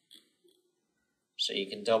 so you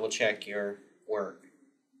can double check your work.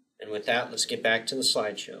 And with that, let's get back to the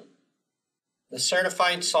slideshow. The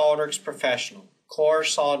Certified SOLIDWORKS Professional, Core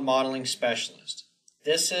Solid Modeling Specialist.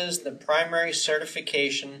 This is the primary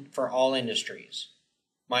certification for all industries.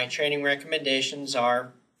 My training recommendations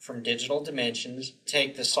are from Digital Dimensions,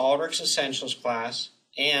 take the SOLIDWORKS Essentials class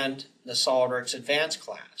and the SOLIDWORKS Advanced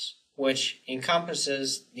class, which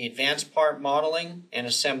encompasses the advanced part modeling and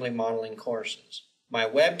assembly modeling courses. My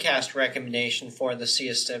webcast recommendation for the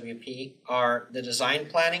CSWP are the Design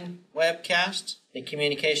Planning webcast, the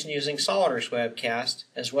Communication Using SOLIDWORKS webcast,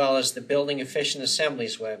 as well as the Building Efficient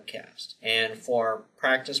Assemblies webcast. And for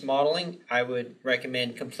practice modeling, I would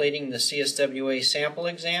recommend completing the CSWA sample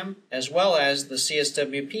exam, as well as the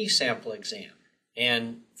CSWP sample exam.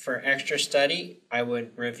 And for extra study, I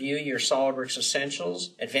would review your SOLIDWORKS Essentials,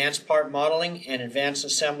 Advanced Part Modeling, and Advanced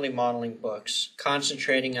Assembly Modeling books,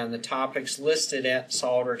 concentrating on the topics listed at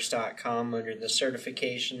SOLIDWORKS.com under the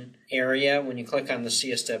certification area when you click on the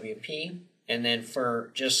CSWP. And then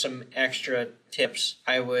for just some extra tips,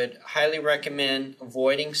 I would highly recommend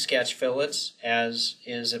avoiding sketch fillets, as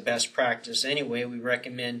is a best practice anyway. We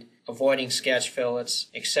recommend avoiding sketch fillets,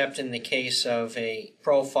 except in the case of a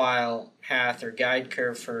profile, path, or guide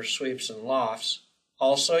curve for sweeps and lofts.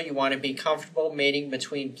 Also, you want to be comfortable mating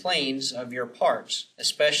between planes of your parts,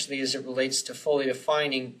 especially as it relates to fully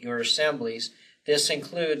defining your assemblies. This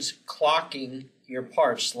includes clocking your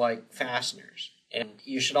parts like fasteners. And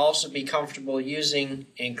you should also be comfortable using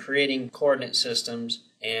and creating coordinate systems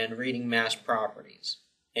and reading mass properties.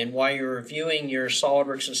 And while you're reviewing your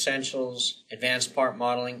SOLIDWORKS Essentials, Advanced Part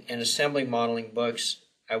Modeling, and Assembly Modeling books,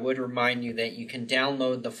 I would remind you that you can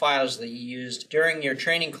download the files that you used during your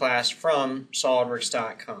training class from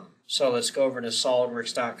SOLIDWORKS.com. So let's go over to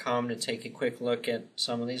SOLIDWORKS.com to take a quick look at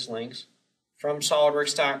some of these links. From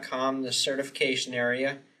SOLIDWORKS.com, the certification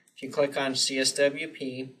area, if you click on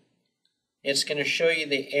CSWP, it's going to show you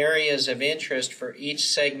the areas of interest for each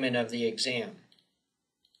segment of the exam.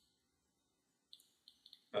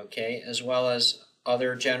 Okay, as well as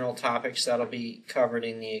other general topics that'll be covered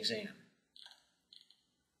in the exam.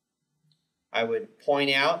 I would point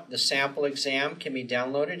out the sample exam can be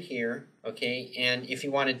downloaded here, okay, and if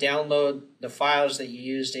you want to download the files that you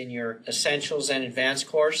used in your Essentials and Advanced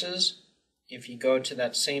courses, if you go to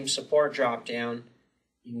that same support drop-down,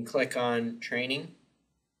 you can click on Training,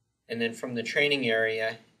 and then from the Training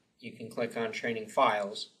area, you can click on Training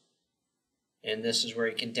Files, and this is where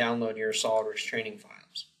you can download your SOLIDWORKS training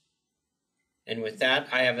files. And with that,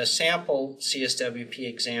 I have a sample CSWP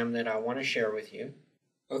exam that I want to share with you.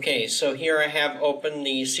 Okay, so here I have open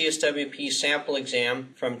the CSWP sample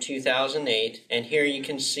exam from 2008, and here you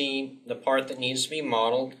can see the part that needs to be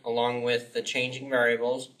modeled along with the changing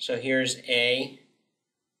variables. So here's A,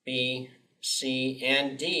 B, C,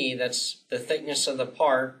 and D. That's the thickness of the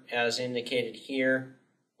part as indicated here,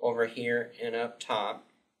 over here, and up top.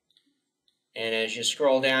 And as you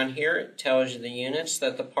scroll down here, it tells you the units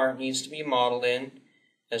that the part needs to be modeled in,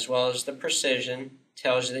 as well as the precision.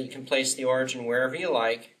 Tells you that you can place the origin wherever you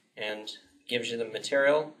like, and gives you the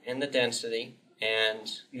material and the density, and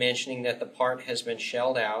mentioning that the part has been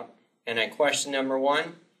shelled out. And at question number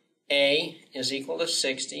 1, A is equal to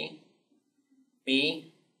 60,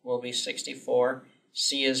 B will be 64,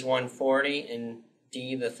 C is 140, and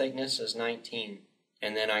D, the thickness, is 19.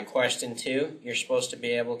 And then on question 2, you're supposed to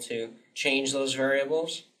be able to change those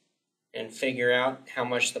variables and figure out how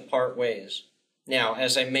much the part weighs. Now,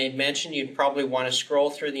 as I made mention, you'd probably want to scroll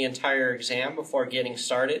through the entire exam before getting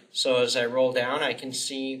started. So as I roll down, I can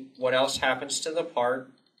see what else happens to the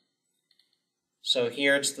part. So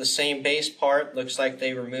here it's the same base part. Looks like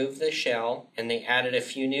they removed the shell and they added a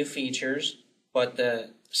few new features, but the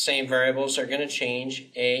same variables are going to change: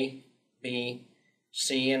 A, B,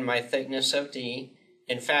 C, and my thickness of D.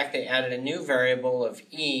 In fact, they added a new variable of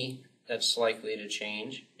E that's likely to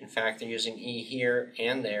change. In fact, they're using E here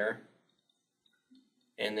and there.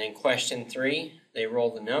 And then question 3, they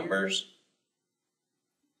roll the numbers.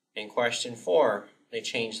 In question 4, they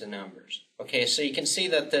change the numbers. Okay, so you can see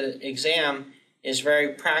that the exam is very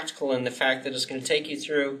practical in the fact that it's going to take you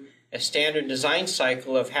through a standard design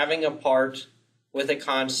cycle of having a part with a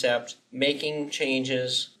concept, making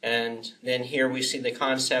changes, and then here we see the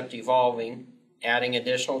concept evolving, adding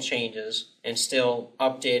additional changes, and still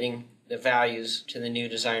updating the values to the new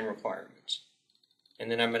design requirements.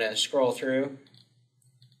 And then I'm going to scroll through,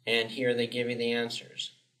 and here they give you the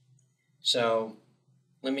answers. So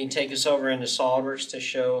let me take us over into SOLIDWORKS to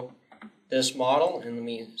show this model, and let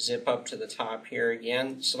me zip up to the top here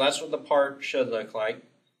again. So that's what the part should look like.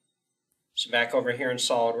 So back over here in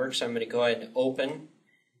SOLIDWORKS, I'm going to go ahead and open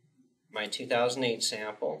my 2008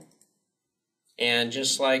 sample. And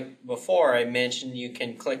just like before, I mentioned you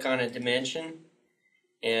can click on a dimension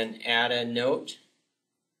and add a note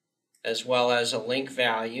as well as a link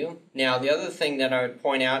value. Now, the other thing that I would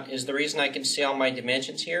point out is the reason I can see all my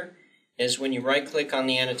dimensions here is when you right-click on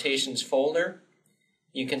the annotations folder,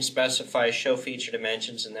 you can specify show feature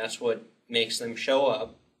dimensions, and that's what makes them show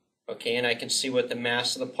up. Okay, and I can see what the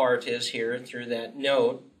mass of the part is here through that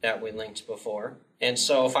note that we linked before. And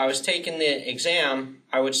so if I was taking the exam,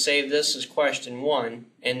 I would save this as question 1,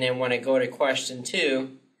 and then when I go to question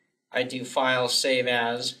 2, I do File, Save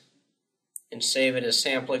As, and save it as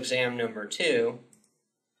sample exam number 2,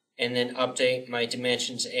 and then update my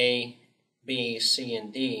dimensions A, B, C,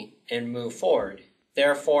 and D, and move forward.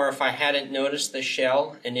 Therefore, if I hadn't noticed the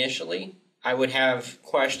shell initially, I would have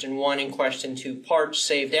question 1 and question 2 parts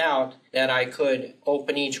saved out that I could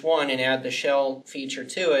open each one and add the shell feature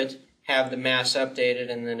to it, have the mass updated,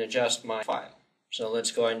 and then adjust my file. So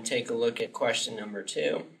let's go ahead and take a look at question number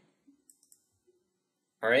 2.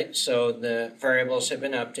 Alright, so the variables have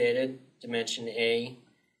been updated, dimension A,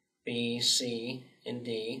 B, C, and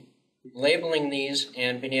D. Labeling these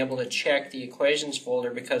and being able to check the equations folder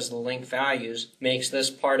because of the link values makes this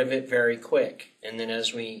part of it very quick. And then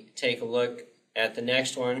as we take a look at the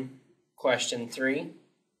next one, question 3.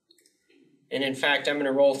 And in fact, I'm going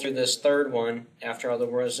to roll through this third one after all there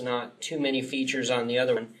was not too many features on the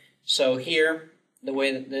other one. So here, the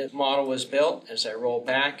way that the model was built, as I roll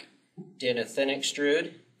back, did a thin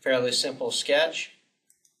extrude, fairly simple sketch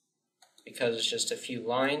because it's just a few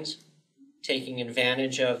lines, taking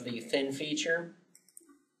advantage of the thin feature.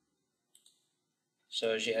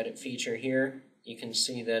 So as you edit feature here, you can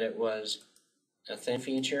see that it was a thin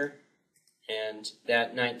feature, and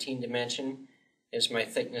that 19 dimension is my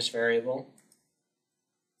thickness variable.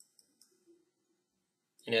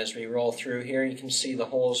 And as we roll through here, you can see the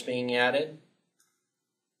holes being added,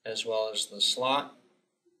 as well as the slot,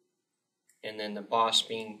 and then the boss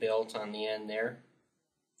being built on the end there.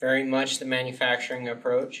 Very much the manufacturing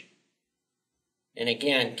approach. And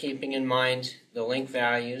again, keeping in mind the link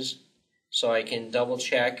values, so I can double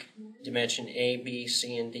check dimension A, B,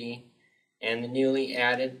 C, and D, and the newly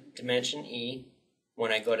added dimension E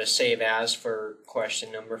when I go to Save As for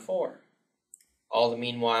question number 4. All the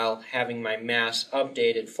meanwhile having my mass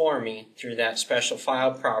updated for me through that special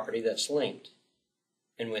file property that's linked.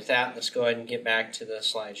 And with that, let's go ahead and get back to the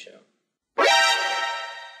slideshow.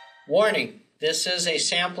 Warning! This is a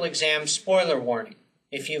sample exam spoiler warning.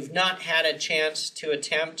 If you've not had a chance to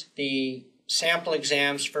attempt the sample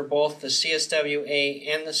exams for both the CSW-A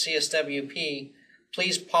and the CSW-P,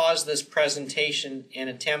 please pause this presentation and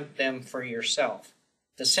attempt them for yourself.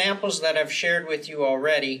 The samples that I've shared with you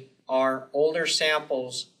already are older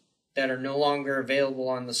samples that are no longer available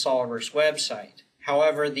on the SOLIDWORKS website.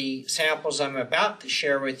 However, the samples I'm about to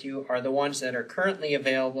share with you are the ones that are currently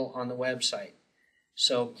available on the website.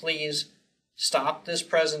 So please stop this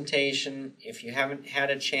presentation if you haven't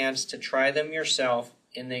had a chance to try them yourself,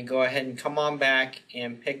 and then go ahead and come on back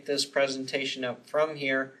and pick this presentation up from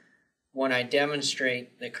here when I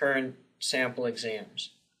demonstrate the current sample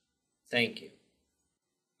exams. Thank you.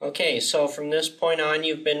 Okay, so from this point on,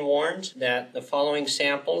 you've been warned that the following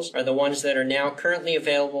samples are the ones that are now currently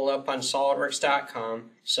available up on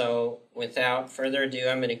SOLIDWORKS.com. So without further ado,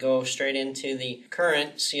 I'm going to go straight into the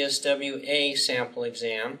current CSW-A sample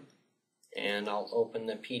exam. And I'll open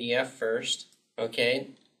the PDF first.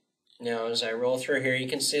 Okay, Now as I roll through here, you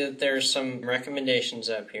can see that there's some recommendations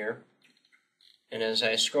up here. And as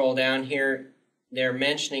I scroll down here, they're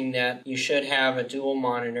mentioning that you should have a dual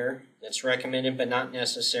monitor. That's recommended but not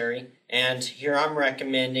necessary. And here I'm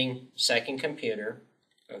recommending second computer.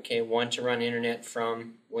 Okay, one to run internet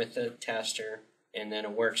from with a tester, and then a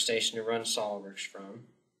workstation to run SOLIDWORKS from.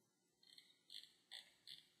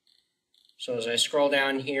 So as I scroll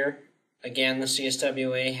down here, again the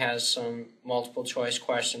CSWA has some multiple choice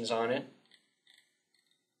questions on it.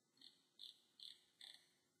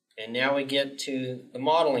 And now we get to the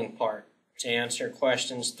modeling part to answer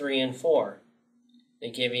questions 3 and 4.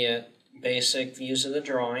 They give you basic views of the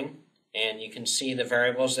drawing, and you can see the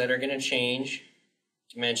variables that are going to change.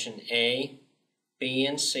 Dimension A, B,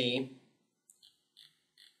 and C.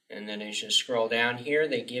 And then as you scroll down here,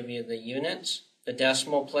 they give you the units, the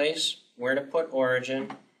decimal place, where to put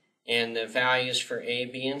origin, and the values for A,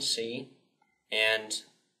 B, and C. And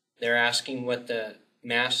they're asking what the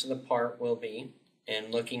mass of the part will be.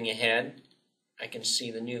 And looking ahead, I can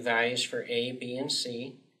see the new values for A, B, and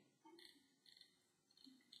C.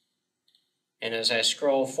 And as I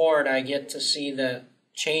scroll forward, I get to see the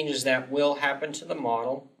changes that will happen to the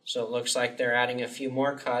model. So it looks like they're adding a few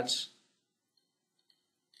more cuts.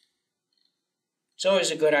 It's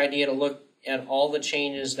always a good idea to look at all the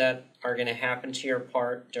changes that are going to happen to your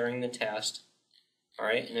part during the test.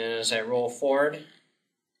 Alright, and then as I roll forward,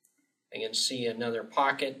 I can see another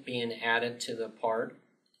pocket being added to the part.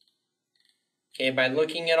 Okay, by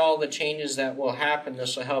looking at all the changes that will happen,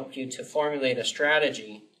 this will help you to formulate a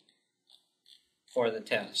strategy for the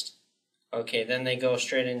test. Okay, then they go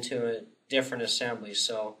straight into a different assembly.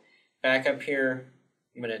 So back up here,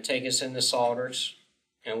 I'm going to take us into SOLIDWORKS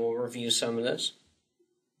and we'll review some of this.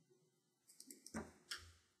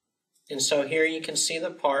 And so here you can see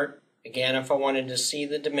the part. Again, if I wanted to see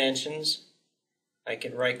the dimensions, I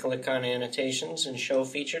could right click on annotations and show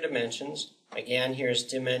feature dimensions. Again, here's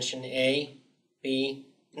dimension A, B,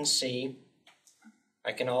 and C.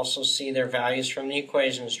 I can also see their values from the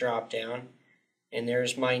equations drop down. And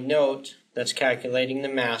there's my note that's calculating the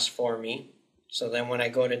mass for me. So then when I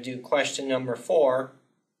go to do question number 4,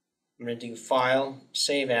 I'm going to do File,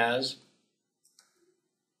 Save As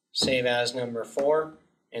number 4,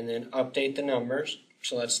 and then update the numbers.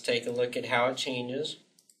 So let's take a look at how it changes.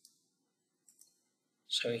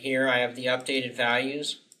 So here I have the updated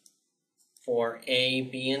values for A,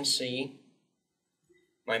 B, and C.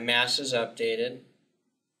 My mass is updated.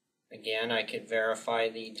 Again, I could verify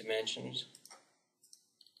the dimensions.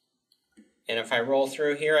 And if I roll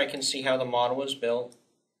through here, I can see how the model was built.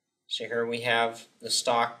 So here we have the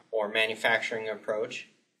stock or manufacturing approach.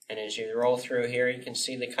 And as you roll through here, you can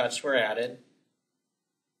see the cuts were added.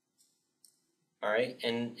 Alright,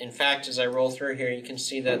 and in fact, as I roll through here, you can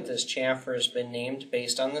see that this chamfer has been named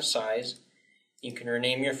based on the size. You can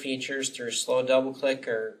rename your features through slow double click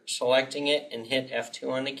or selecting it and hit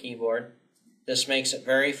F2 on the keyboard. This makes it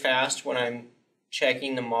very fast when I'm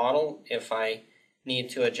checking the model. If I need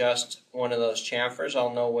to adjust one of those chamfers,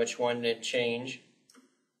 I'll know which one to change.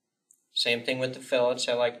 Same thing with the fillets.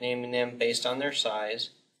 I like naming them based on their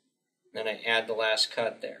size. Then I add the last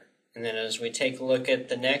cut there. And then as we take a look at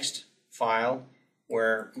the next file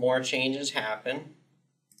where more changes happen,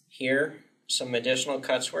 here some additional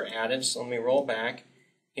cuts were added. So let me roll back.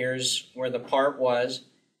 Here's where the part was,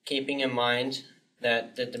 keeping in mind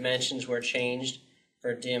that the dimensions were changed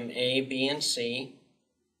for dim A, B, and C.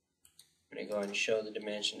 I'm going to go ahead and show the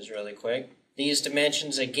dimensions really quick. These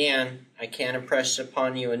dimensions, again, I can't impress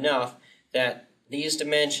upon you enough that these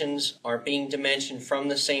dimensions are being dimensioned from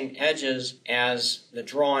the same edges as the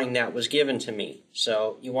drawing that was given to me.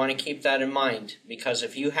 So you want to keep that in mind, because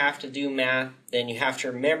if you have to do math, then you have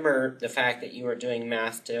to remember the fact that you are doing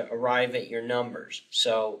math to arrive at your numbers.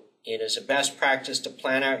 So it is a best practice to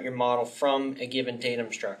plan out your model from a given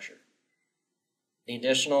datum structure. The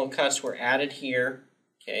additional cuts were added here,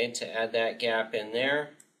 okay, to add that gap in there.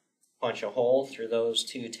 Punch a hole through those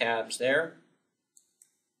two tabs there.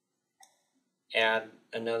 Add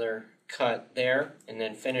another cut there, and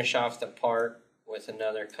then finish off the part with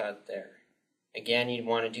another cut there. Again, you'd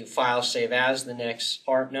want to do File, Save As, the next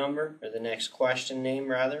part number, or the next question name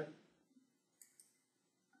rather,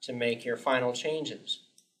 to make your final changes.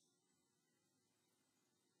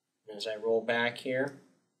 As I roll back here,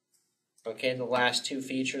 okay, the last two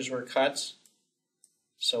features were cuts.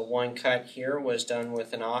 So one cut here was done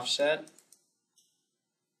with an offset,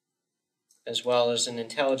 as well as an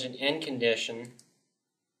intelligent end condition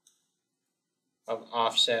of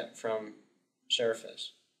offset from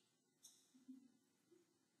surface.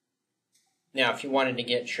 Now, if you wanted to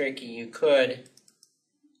get tricky, you could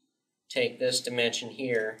take this dimension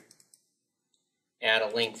here add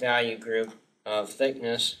a link value group of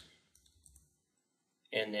thickness,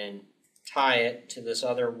 and then tie it to this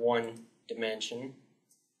other one dimension.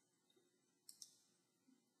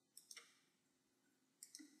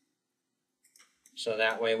 So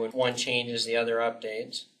that way when one changes, the other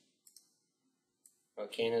updates.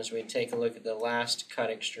 Okay, and as we take a look at the last cut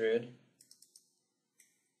extrude,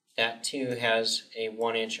 that too has a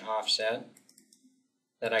 1-inch offset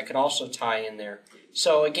that I could also tie in there.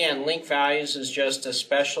 So again, link values is just a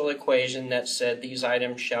special equation that said these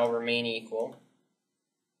items shall remain equal.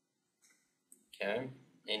 Okay,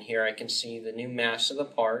 and here I can see the new mass of the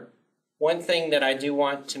part. One thing that I do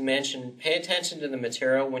want to mention, pay attention to the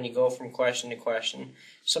material when you go from question to question.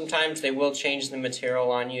 Sometimes they will change the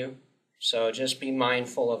material on you, so just be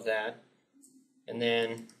mindful of that. And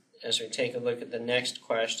then as we take a look at the next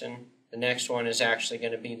question, the next one is actually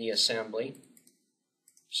going to be the assembly.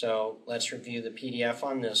 So let's review the PDF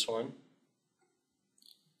on this one.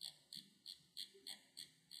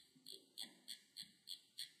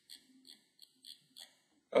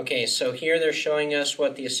 Okay, so here they're showing us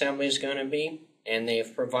what the assembly is going to be, and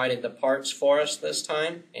they've provided the parts for us this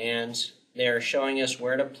time, and they're showing us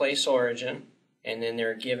where to place origin, and then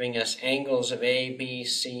they're giving us angles of A, B,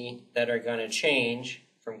 C that are going to change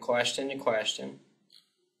from question to question.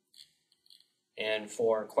 And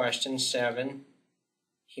for question 7,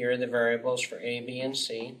 here are the variables for A, B, and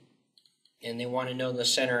C, and they want to know the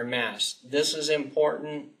center of mass. This is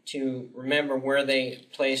important to remember where they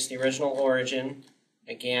place the original origin,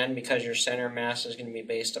 again, because your center of mass is going to be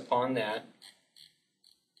based upon that.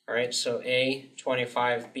 Alright, so A,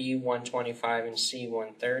 25, B, 125, and C,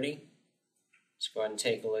 130. Let's go ahead and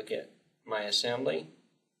take a look at my assembly.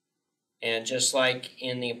 And just like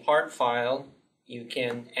in the part file, you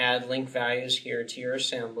can add link values here to your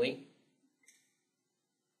assembly.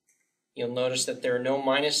 You'll notice that there are no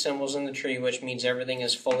minus symbols in the tree, which means everything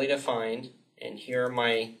is fully defined. And here are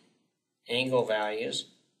my angle values.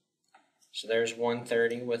 So there's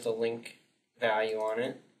 130 with a link value on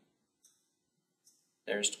it.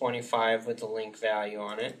 There's 25 with the link value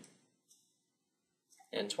on it.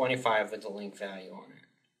 And 25 with the link value on it.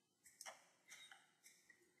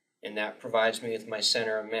 And that provides me with my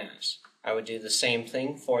center of mass. I would do the same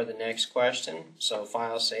thing for the next question. So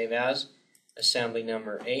file save as, assembly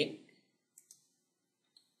number 8.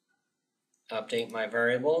 Update my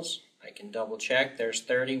variables. I can double check. There's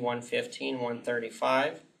 30, 115,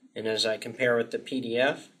 135. And as I compare with the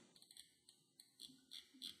PDF,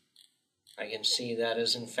 I can see that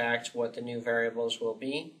is in fact what the new variables will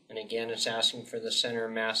be. And again, it's asking for the center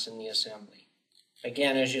of mass in the assembly.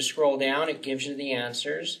 Again, as you scroll down, it gives you the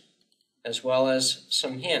answers as well as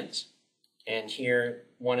some hints. And here,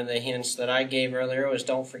 one of the hints that I gave earlier was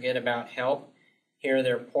don't forget about help. Here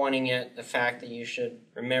they're pointing at the fact that you should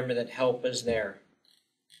remember that help is there.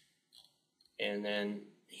 And then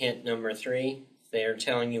hint number 3, they are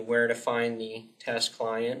telling you where to find the test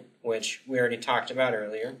client, which we already talked about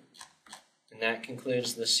earlier. And that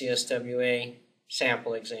concludes the CSWA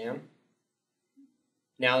sample exam.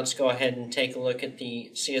 Now let's go ahead and take a look at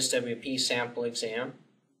the CSWP sample exam.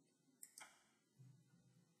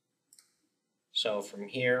 So from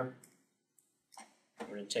here, I'm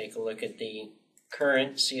going to take a look at the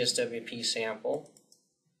current CSWP sample.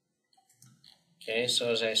 Okay,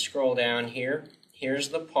 so as I scroll down here, here's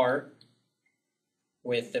the part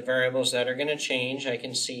with the variables that are going to change. I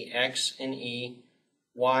can see X and E,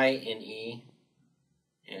 Y and E,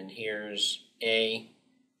 and here's A,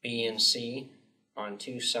 B, and C on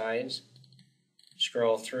 2 sides.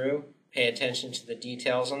 Scroll through, pay attention to the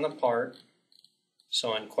details on the part.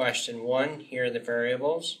 So on question 1, here are the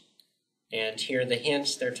variables, and here are the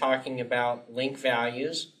hints. They're talking about link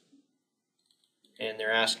values, and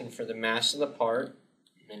they're asking for the mass of the part.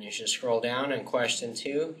 And then you should scroll down on question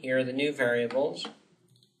 2. Here are the new variables.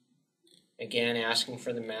 Again, asking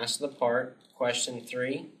for the mass of the part. Question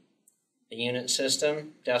 3, the unit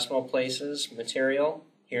system, decimal places, material.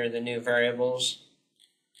 Here are the new variables.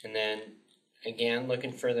 And then, again,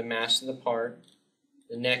 looking for the mass of the part.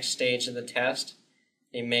 The next stage of the test,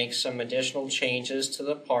 they make some additional changes to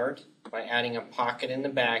the part by adding a pocket in the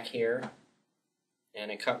back here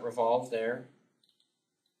and a cut revolve there.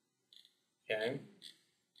 Okay.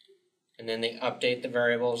 And then they update the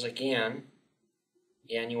variables again.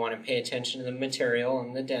 Again, you want to pay attention to the material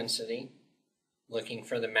and the density. Looking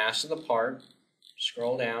for the mass of the part.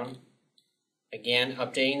 Scroll down. Again,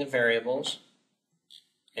 updating the variables.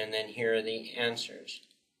 And then here are the answers.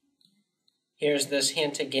 Here's this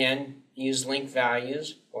hint again. Use link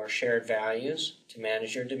values or shared values to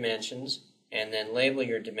manage your dimensions, and then label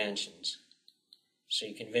your dimensions so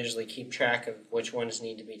you can visually keep track of which ones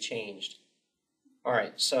need to be changed.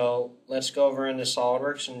 Alright, so let's go over into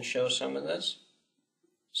SOLIDWORKS and show some of this.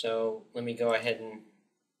 So let me go ahead and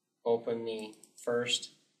open the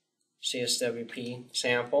first CSWP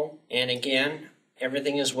sample. And again,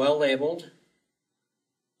 everything is well labeled.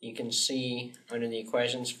 You can see under the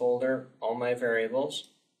equations folder all my variables.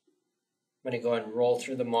 I'm going to go ahead and roll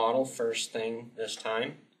through the model first thing this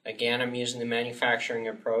time. Again, I'm using the manufacturing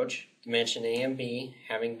approach. Dimension A and B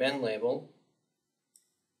having been labeled.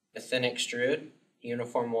 A thin extrude,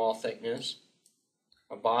 uniform wall thickness,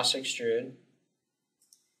 a boss extrude.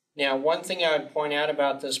 Now, one thing I would point out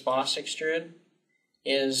about this boss extrude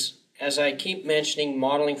is, as I keep mentioning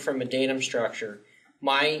modeling from a datum structure,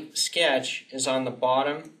 my sketch is on the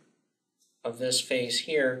bottom of this face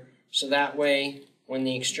here, so that way when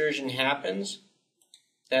the extrusion happens,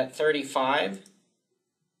 that 35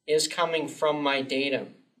 is coming from my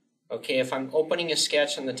datum. Okay, if I'm opening a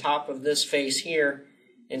sketch on the top of this face here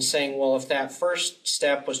and saying, well, if that first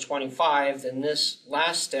step was 25, then this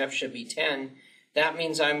last step should be 10, that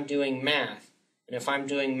means I'm doing math. And if I'm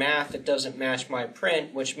doing math, it doesn't match my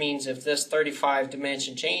print, which means if this 35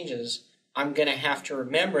 dimension changes, I'm going to have to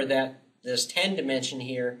remember that this 10 dimension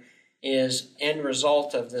here is end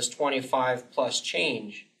result of this 25 plus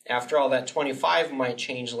change. After all, that 25 might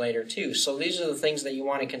change later too. So these are the things that you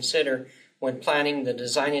want to consider when planning the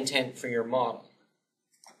design intent for your model.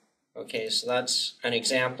 Okay, so that's an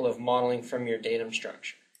example of modeling from your datum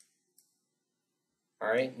structure.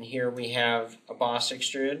 Alright, and here we have a boss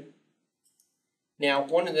extrude. Now,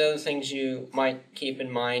 one of the other things you might keep in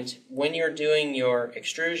mind, when you're doing your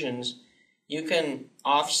extrusions, you can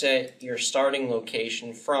offset your starting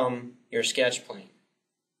location from your sketch plane.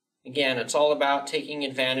 Again, it's all about taking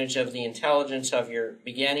advantage of the intelligence of your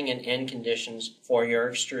beginning and end conditions for your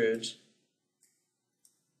extrudes.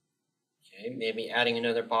 Okay, maybe adding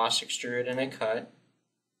another boss extrude and a cut,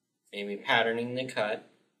 maybe patterning the cut,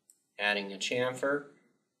 adding a chamfer,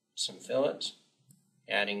 some fillets,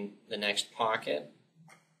 adding the next pocket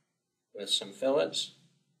with some fillets,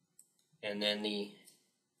 and then the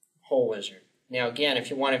hole wizard. Now again, if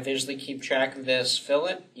you want to visually keep track of this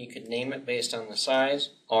fillet, you could name it based on the size,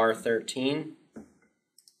 R13.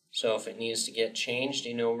 So if it needs to get changed,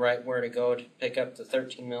 you know right where to go to pick up the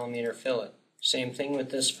 13 millimeter fillet. Same thing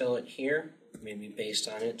with this fillet here, maybe based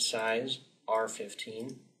on its size,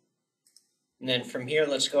 R15. And then from here,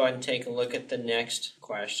 let's go ahead and take a look at the next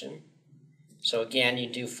question. So again, you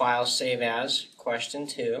do File, Save As, Question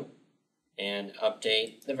 2, and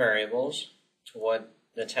update the variables to what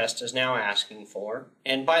the test is now asking for.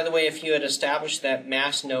 And by the way, if you had established that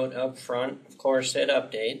mass note up front, of course it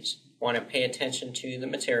updates. Want to pay attention to the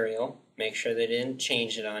material, make sure they didn't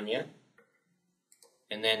change it on you.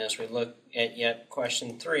 And then as we look at yet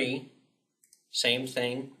question 3, same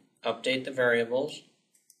thing, update the variables,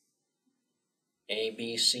 A,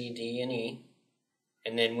 B, C, D, and E.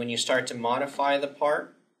 And then when you start to modify the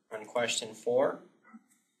part on question 4,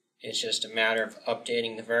 it's just a matter of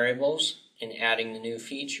updating the variables and adding the new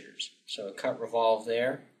features. So a cut revolve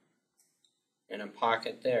there and a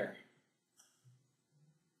pocket there.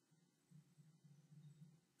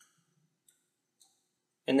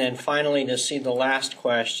 And then finally, to see the last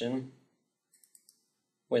question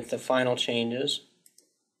with the final changes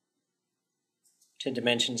to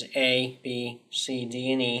dimensions A, B, C,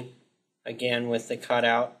 D, and E, again with the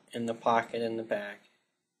cutout and the pocket in the back.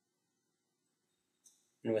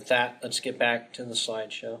 And with that, let's get back to the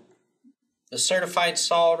slideshow. The Certified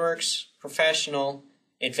SOLIDWORKS Professional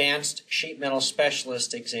Advanced Sheet Metal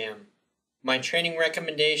Specialist Exam. My training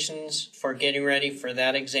recommendations for getting ready for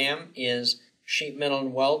that exam is sheet metal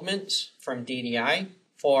weldments from DDI.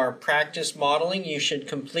 For practice modeling, you should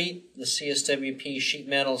complete the CSWP sheet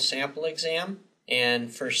metal sample exam.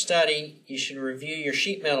 And for study, you should review your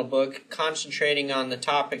sheet metal book, concentrating on the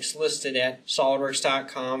topics listed at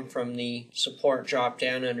SOLIDWORKS.com from the support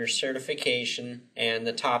drop-down under certification and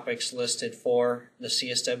the topics listed for the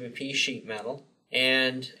CSWP sheet metal.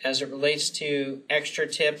 And as it relates to extra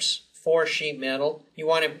tips for sheet metal, you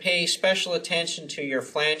want to pay special attention to your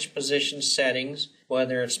flange position settings,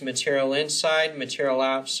 whether it's material inside, material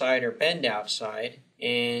outside, or bend outside.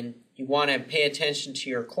 And you want to pay attention to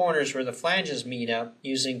your corners where the flanges meet up,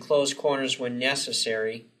 using closed corners when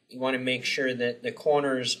necessary. You want to make sure that the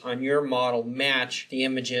corners on your model match the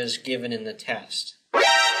images given in the test.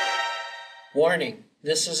 Warning: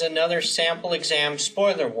 this is another sample exam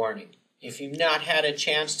spoiler warning. If you've not had a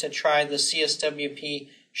chance to try the CSWP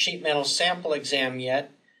sheet metal sample exam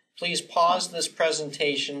yet, please pause this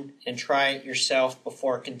presentation and try it yourself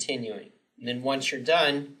before continuing. And then once you're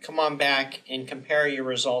done, come on back and compare your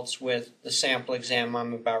results with the sample exam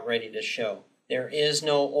I'm about ready to show. There is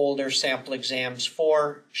no older sample exams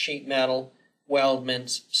for sheet metal,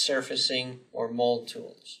 weldments, surfacing, or mold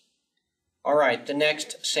tools. Alright, the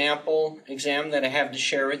next sample exam that I have to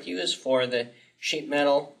share with you is for the sheet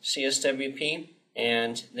metal CSWP,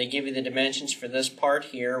 and they give you the dimensions for this part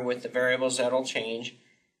here with the variables that'll change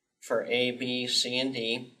for A, B, C, and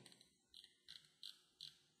D.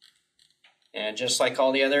 And just like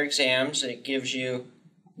all the other exams, it gives you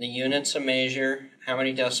the units of measure, how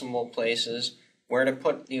many decimal places, where to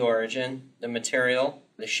put the origin, the material,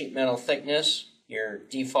 the sheet metal thickness, your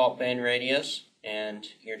default bend radius, and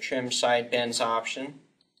your trim side bends option.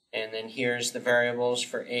 And then here's the variables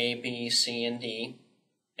for A, B, C, and D.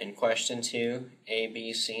 In question 2, A,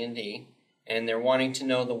 B, C, and D. And they're wanting to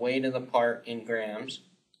know the weight of the part in grams.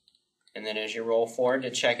 And then as you roll forward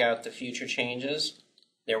to check out the future changes,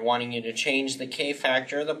 they're wanting you to change the K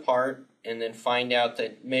factor of the part and then find out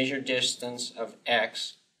the measured distance of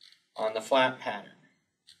X on the flat pattern.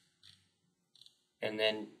 And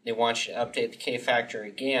then they want you to update the K factor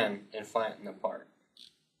again and flatten the part.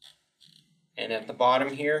 And at the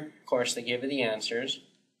bottom here, of course, they give you the answers.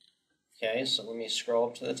 Okay, so let me scroll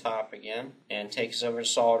up to the top again and take us over to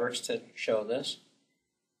SOLIDWORKS to show this.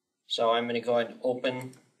 So I'm going to go ahead and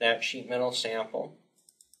open that sheet metal sample.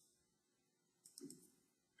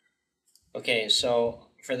 Okay, so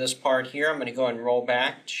for this part here, I'm going to go ahead and roll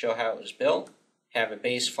back to show how it was built. Have a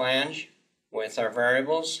base flange with our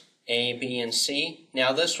variables, A, B, and C.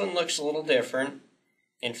 Now this one looks a little different.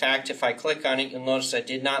 In fact, if I click on it, you'll notice I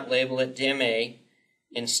did not label it dim A.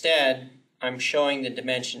 Instead, I'm showing the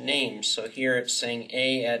dimension names. So here it's saying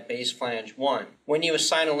A at base flange 1. When you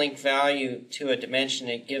assign a link value to a dimension,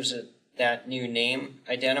 it gives it that new name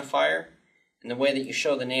identifier. And the way that you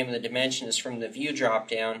show the name of the dimension is from the view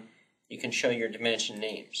drop-down. You can show your dimension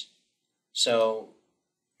names. So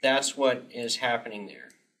that's what is happening there.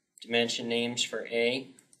 Dimension names for A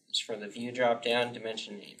is for the view drop-down,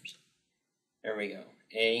 dimension names. There we go.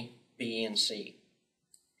 A, B, and C.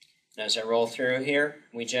 And as I roll through here,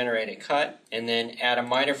 we generate a cut and then add a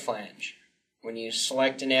miter flange. When you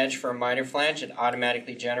select an edge for a miter flange, it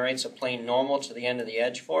automatically generates a plane normal to the end of the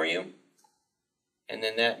edge for you. And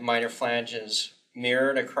then that miter flange is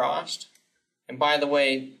mirrored across. And by the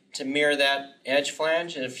way, to mirror that edge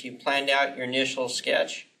flange, if you planned out your initial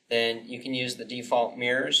sketch, then you can use the default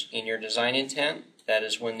mirrors in your design intent. That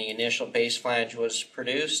is when the initial base flange was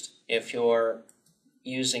produced. If you're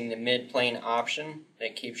using the mid-plane option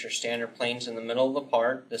that keeps your standard planes in the middle of the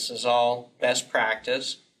part, this is all best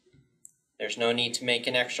practice. There's no need to make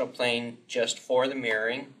an extra plane just for the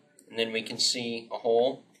mirroring. And then we can see a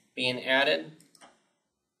hole being added.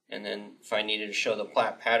 And then if I needed to show the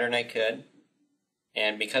flat pattern, I could.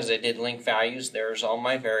 And because I did link values, there's all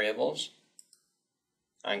my variables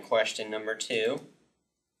on question number 2.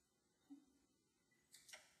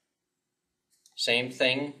 Same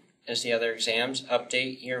thing as the other exams,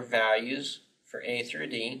 update your values for A through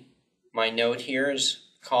D. My note here is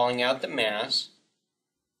calling out the mass.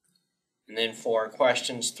 And then for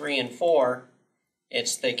questions 3 and 4,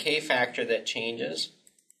 it's the K factor that changes.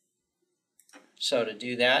 So to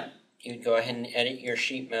do that, you'd go ahead and edit your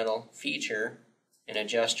sheet metal feature and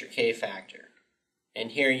adjust your K factor.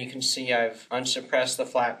 And here you can see I've unsuppressed the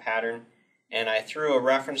flat pattern and I threw a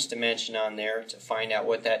reference dimension on there to find out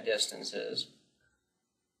what that distance is.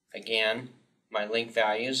 Again, my link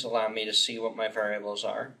values allow me to see what my variables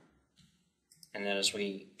are. And then as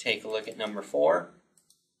we take a look at number 4,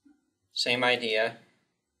 same idea.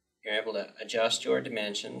 You're able to adjust your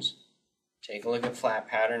dimensions, take a look at flat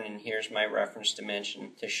pattern, and here's my reference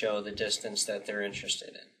dimension to show the distance that they're interested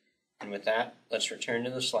in. And with that, let's return to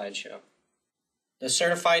the slideshow. The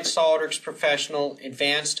Certified SOLIDWORKS Professional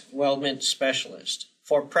Advanced Weldment Specialist.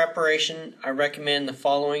 For preparation, I recommend the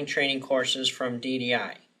following training courses from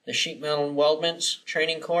DDI. The Sheet Metal and Weldments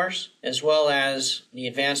training course, as well as the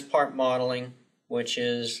Advanced Part Modeling, which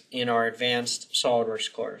is in our Advanced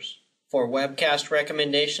SOLIDWORKS course. For webcast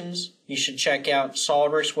recommendations, you should check out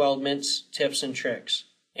SOLIDWORKS Weldments Tips and Tricks.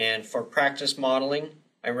 And for practice modeling,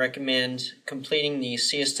 I recommend completing the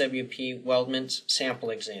CSWP Weldments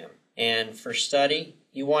sample exam. And for study,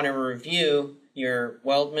 you want to review your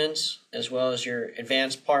weldments as well as your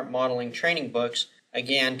advanced part modeling training books,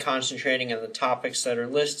 again concentrating on the topics that are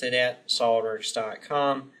listed at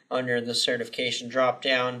solidworks.com under the certification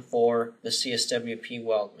drop-down for the CSWP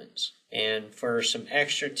weldments. And for some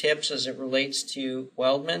extra tips as it relates to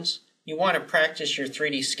weldments, you want to practice your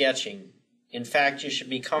 3D sketching. In fact, you should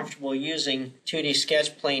be comfortable using 2D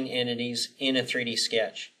sketch plane entities in a 3D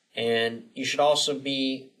sketch. And you should also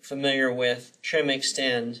be familiar with trim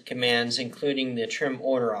extend commands, including the trim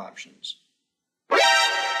order options.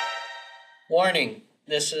 Warning: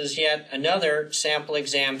 this is yet another sample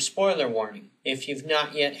exam spoiler warning. If you've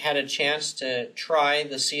not yet had a chance to try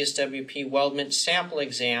the CSWP weldment sample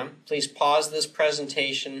exam, please pause this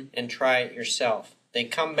presentation and try it yourself. Then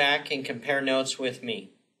come back and compare notes with me.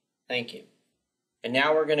 Thank you. And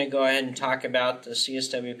now we're going to go ahead and talk about the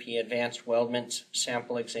CSWP Advanced Weldment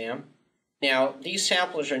Sample Exam. Now, these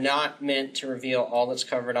samplers are not meant to reveal all that's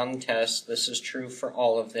covered on the test. This is true for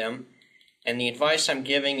all of them. And the advice I'm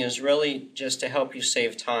giving is really just to help you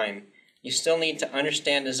save time. You still need to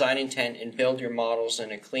understand design intent and build your models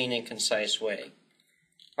in a clean and concise way.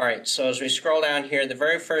 Alright, so as we scroll down here, the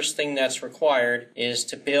very first thing that's required is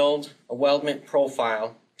to build a weldment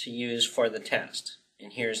profile to use for the test.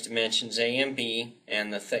 And here's dimensions A and B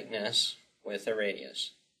and the thickness with a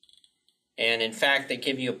radius. And in fact, they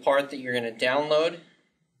give you a part that you're going to download,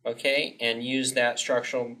 okay, and use that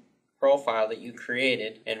structural profile that you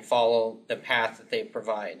created and follow the path that they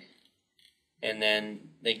provide. And then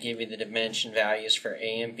they give you the dimension values for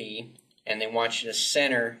A and B, and they want you to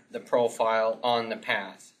center the profile on the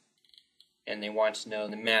path. And they want to know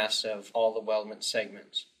the mass of all the weldment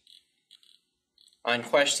segments. On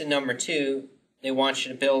question number 2, they want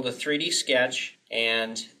you to build a 3D sketch,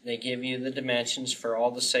 and they give you the dimensions for all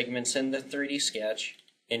the segments in the 3D sketch.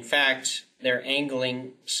 In fact, they're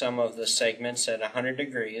angling some of the segments at 100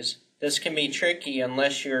 degrees. This can be tricky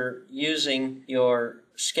unless you're using your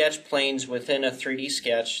sketch planes within a 3D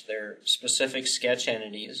sketch. They're specific sketch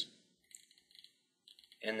entities.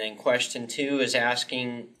 And then question 2 is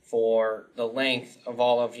asking for the length of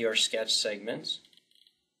all of your sketch segments.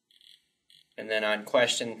 And then on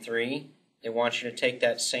question 3, they want you to take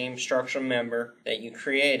that same structural member that you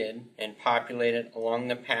created and populate it along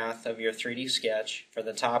the path of your 3D sketch for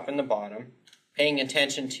the top and the bottom. Paying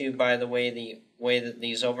attention to, by the way that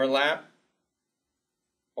these overlap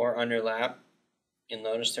or underlap. You'll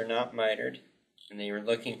notice they're not mitered. And they were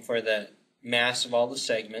looking for the mass of all the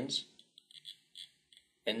segments.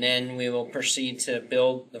 And then we will proceed to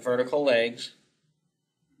build the vertical legs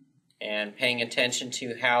and paying attention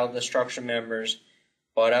to how the structural members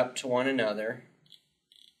butt up to one another.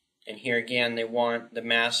 And here again they want the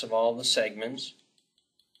mass of all the segments.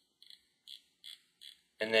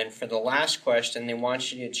 And then for the last question, they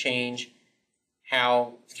want you to change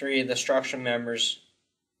how 3 of the structural members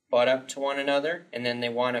butt up to one another, and then they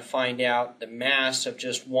want to find out the mass of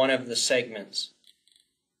just one of the segments.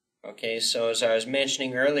 Okay, so as I was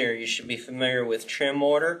mentioning earlier, you should be familiar with trim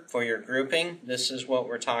order for your grouping. This is what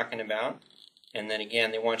we're talking about. And then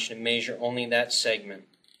again, they want you to measure only that segment.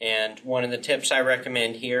 And one of the tips I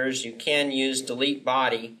recommend here is you can use delete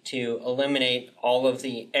body to eliminate all of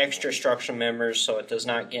the extra structural members so it does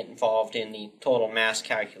not get involved in the total mass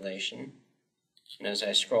calculation. And as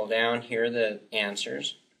I scroll down, here are the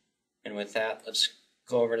answers. And with that, let's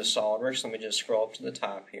go over to SOLIDWORKS. Let me just scroll up to the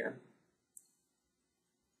top here.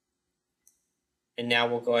 And now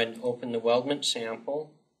we'll go ahead and open the weldment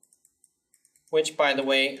sample, which, by the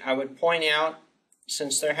way, I would point out,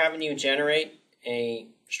 since they're having you generate a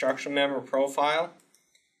structural member profile,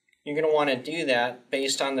 you're going to want to do that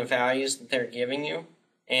based on the values that they're giving you.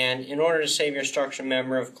 And in order to save your structural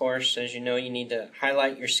member, of course, as you know, you need to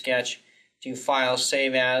highlight your sketch, do File,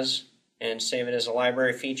 Save As, and save it as a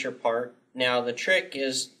library feature part. Now the trick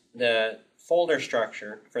is the folder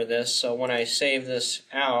structure for this, so when I save this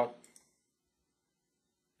out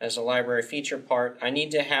as a library feature part, I need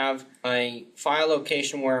to have a file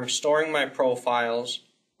location where I'm storing my profiles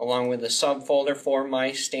along with a subfolder for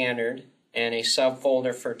my standard and a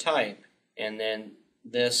subfolder for type. And then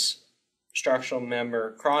this structural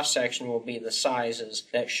member cross-section will be the sizes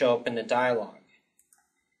that show up in the dialog.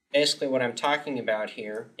 Basically what I'm talking about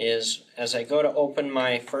here is as I go to open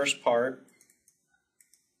my first part,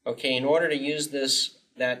 okay, in order to use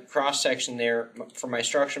that cross-section there for my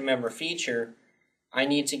structural member feature, I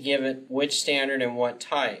need to give it which standard and what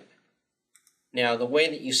type. Now the way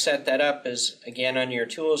that you set that up is again under your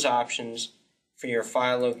tools options for your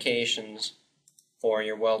file locations for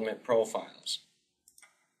your weldment profiles.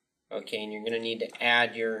 Okay, and you're going to need to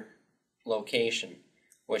add your location,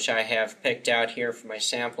 which I have picked out here for my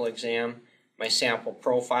sample exam, my sample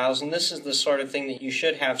profiles, and this is the sort of thing that you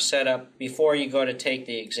should have set up before you go to take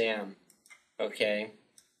the exam. Okay,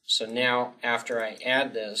 so now after I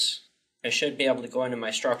add this, I should be able to go into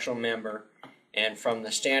my structural member and from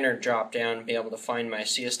the standard drop down be able to find my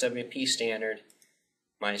CSWP standard,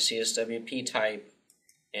 my CSWP type,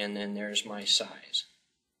 and then there's my size.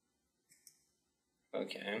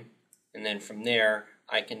 Okay, and then from there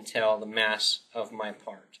I can tell the mass of my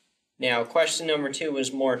part. Now question number 2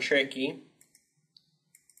 was more tricky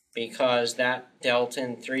because that dealt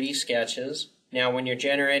in 3D sketches, Now when you're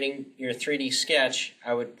generating your 3D sketch,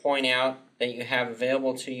 I would point out that you have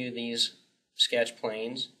available to you these sketch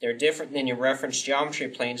planes. They're different than your reference geometry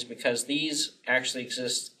planes because these actually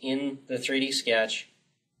exist in the 3D sketch.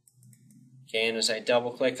 Okay, and as I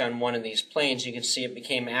double click on one of these planes, you can see it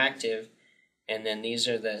became active, and then these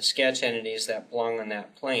are the sketch entities that belong on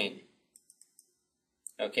that plane.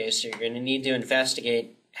 Okay, so you're going to need to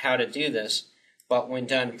investigate how to do this, but when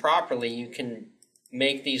done properly, you can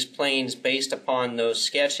make these planes based upon those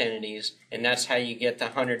sketch entities, and that's how you get the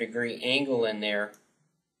 100-degree angle in there,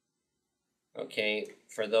 okay,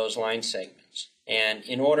 for those line segments. And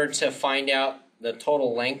in order to find out the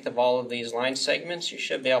total length of all of these line segments, you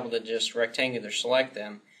should be able to just rectangular select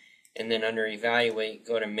them, and then under Evaluate,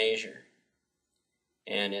 go to Measure.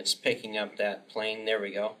 And it's picking up that plane. There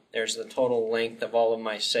we go. There's the total length of all of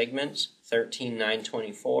my segments,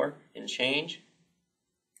 13,924 and change.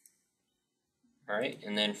 Alright,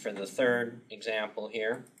 and then for the third example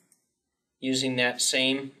here, using that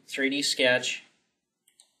same 3D sketch,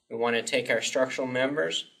 we want to take our structural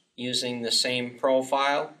members using the same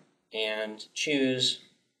profile and choose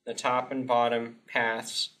the top and bottom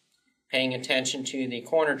paths, paying attention to the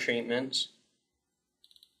corner treatments,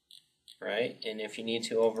 right? And if you need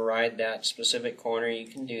to override that specific corner, you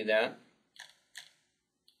can do that.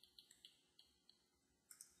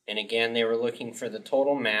 And again, they were looking for the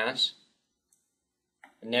total mass.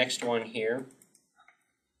 The next one here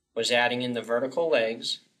was adding in the vertical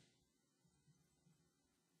legs.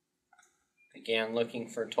 Again, looking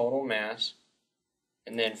for total mass.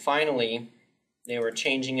 And then finally, they were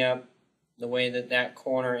changing up the way that that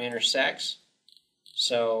corner intersects.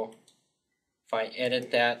 So if I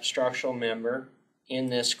edit that structural member, in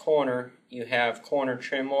this corner you have corner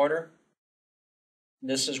trim order.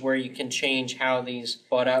 This is where you can change how these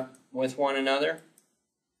butt up with one another.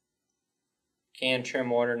 Can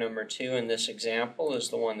trim order number 2 in this example is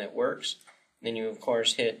the one that works. Then you of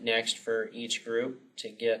course hit next for each group to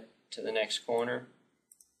get to the next corner.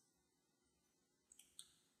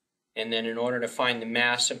 And then in order to find the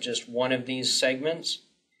mass of just one of these segments,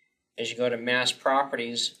 as you go to Mass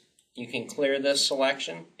Properties, you can clear this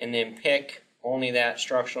selection and then pick only that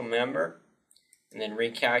structural member and then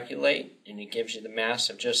recalculate, and it gives you the mass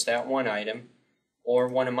of just that one item. Or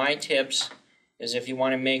one of my tips is if you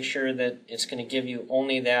want to make sure that it's going to give you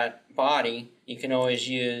only that body, you can always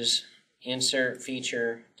use Insert,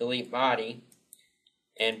 Feature, Delete Body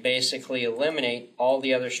and basically eliminate all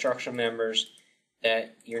the other structural members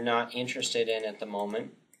that you're not interested in at the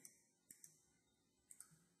moment.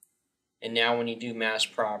 And now when you do Mass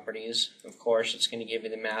Properties, of course, it's going to give you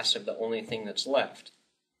the mass of the only thing that's left.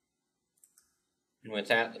 And with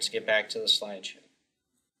that, let's get back to the slideshow.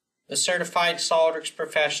 The Certified SOLIDWORKS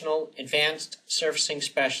Professional Advanced Surfacing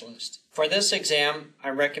Specialist. For this exam, I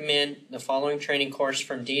recommend the following training course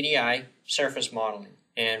from DDI, Surface Modeling.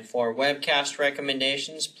 And for webcast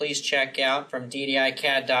recommendations, please check out from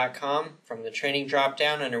ddicad.com from the training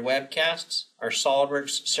drop-down under webcasts or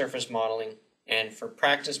SOLIDWORKS Surface Modeling. And for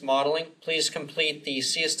practice modeling, please complete the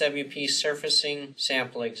CSWP Surfacing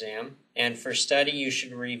Sample Exam. And for study, you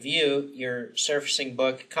should review your surfacing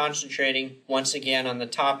book, concentrating once again on the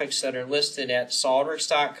topics that are listed at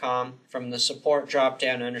SOLIDWORKS.com. From the support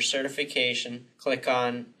drop-down under certification, click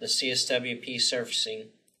on the CSWP Surfacing.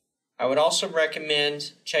 I would also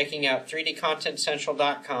recommend checking out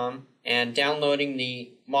 3dcontentcentral.com and downloading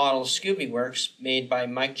the model ScoobyWorks made by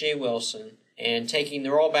Mike J. Wilson and taking the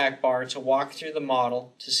rollback bar to walk through the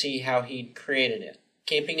model to see how he created it,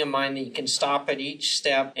 keeping in mind that you can stop at each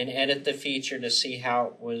step and edit the feature to see how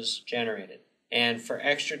it was generated. And for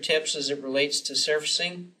extra tips as it relates to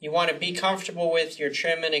surfacing, you want to be comfortable with your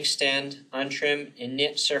trim and extend, untrim, and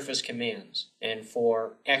knit surface commands. And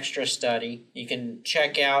for extra study, you can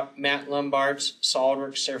check out Matt Lombard's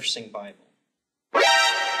SOLIDWORKS Surfacing Bible.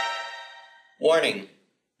 Warning!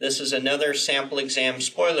 This is another sample exam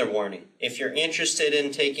spoiler warning. If you're interested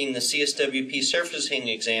in taking the CSWP surfacing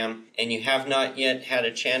exam and you have not yet had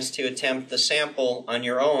a chance to attempt the sample on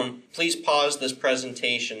your own, please pause this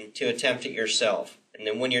presentation to attempt it yourself. And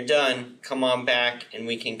then when you're done, come on back and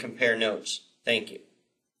we can compare notes. Thank you.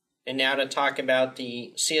 And now to talk about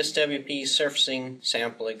the CSWP surfacing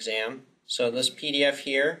sample exam. So this PDF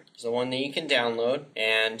here is the one that you can download,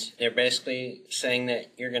 and they're basically saying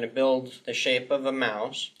that you're going to build the shape of a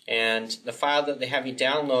mouse, and the file that they have you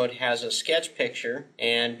download has a sketch picture,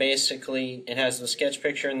 and basically it has the sketch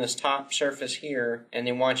picture in this top surface here, and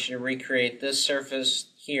they want you to recreate this surface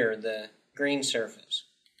here, the green surface.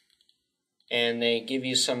 And they give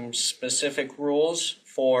you some specific rules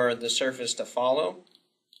for the surface to follow,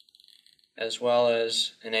 as well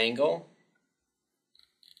as an angle.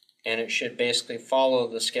 and it should basically follow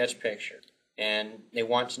the sketch picture. And they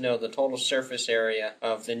want to know the total surface area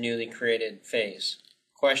of the newly created face.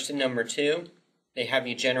 Question number 2, they have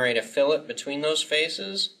you generate a fillet between those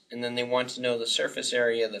faces, and then they want to know the surface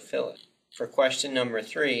area of the fillet. For question number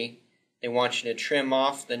 3, they want you to trim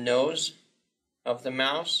off the nose of the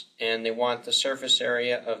mouse, and they want the surface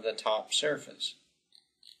area of the top surface.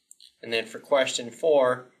 And then for question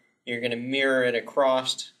 4, you're going to mirror it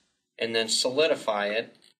across and then solidify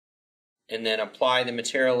it, and then apply the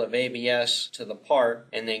material of ABS to the part,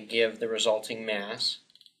 and then give the resulting mass.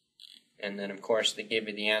 And then of course they give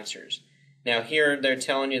you the answers. Now here they're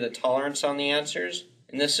telling you the tolerance on the answers,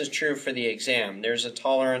 and this is true for the exam. There's a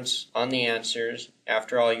tolerance on the answers.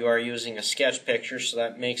 After all, you are using a sketch picture, so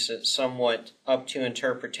that makes it somewhat up to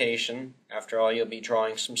interpretation. After all, you'll be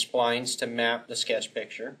drawing some splines to map the sketch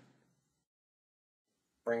picture.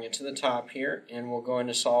 Bring it to the top here, and we'll go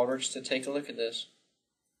into SOLIDWORKS to take a look at this.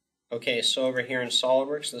 Okay, so over here in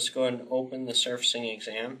SOLIDWORKS, let's go ahead and open the surfacing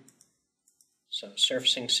exam. So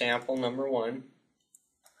surfacing sample number 1.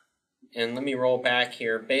 And let me roll back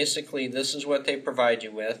here. Basically, this is what they provide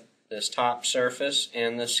you with, this top surface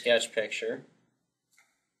and this sketch picture.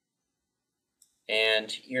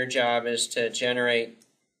 And your job is to generate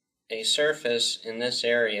a surface in this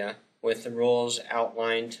area with the rules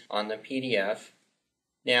outlined on the PDF.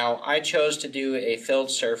 Now, I chose to do a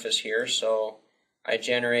filled surface here, so I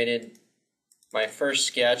generated my first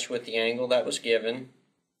sketch with the angle that was given,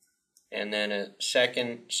 and then a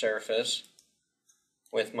second surface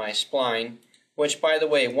with my spline, which, by the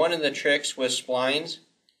way, one of the tricks with splines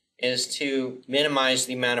is to minimize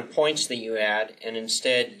the amount of points that you add and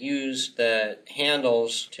instead use the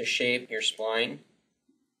handles to shape your spline.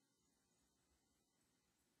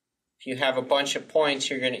 If you have a bunch of points,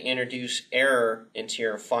 you're going to introduce error into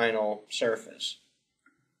your final surface.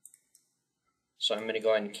 So I'm going to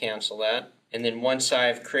go ahead and cancel that. And then once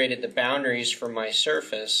I've created the boundaries for my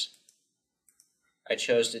surface, I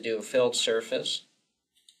chose to do a filled surface,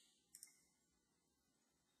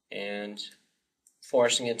 and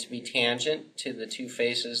forcing it to be tangent to the two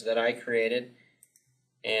faces that I created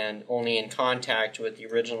and only in contact with the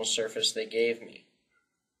original surface they gave me.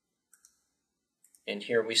 And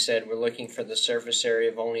here we said we're looking for the surface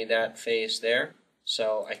area of only that face there,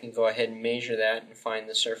 so I can go ahead and measure that and find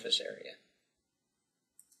the surface area.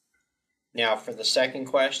 Now for the second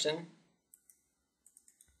question,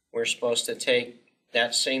 we're supposed to take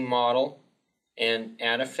that same model and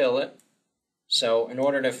add a fillet. So in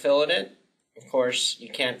order to fillet it, of course, you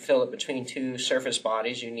can't fillet between two surface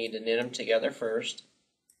bodies. You need to knit them together first.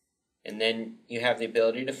 And then you have the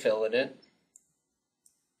ability to fillet it.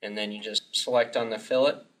 And then you just select on the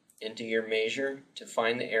fillet, into your measure to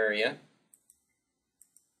find the area.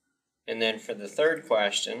 And then for the third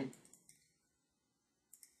question,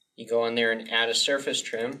 you go in there and add a surface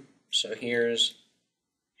trim. So here's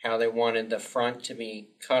how they wanted the front to be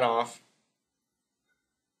cut off.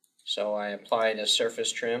 So I applied a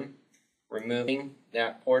surface trim, removing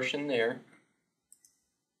that portion there.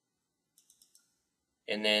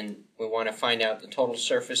 And then we want to find out the total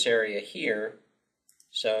surface area here.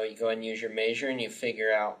 So you go ahead and use your measure and you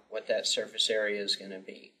figure out what that surface area is going to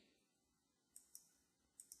be.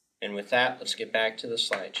 And with that, let's get back to the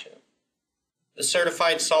slideshow. The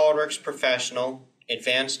Certified SOLIDWORKS Professional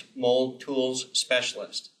Advanced Mold Tools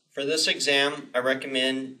Specialist. For this exam, I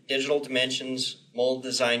recommend Digital Dimensions Mold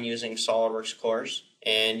Design Using SOLIDWORKS course,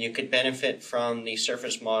 and you could benefit from the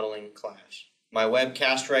surface modeling class. My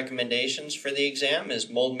webcast recommendations for the exam is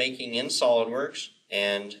Mold Making in SOLIDWORKS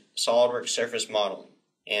and SOLIDWORKS Surface Modeling.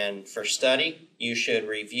 And for study, you should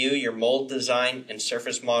review your mold design and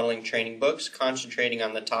surface modeling training books, concentrating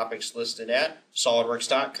on the topics listed at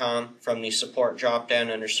solidworks.com from the support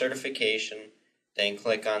drop-down under certification. Then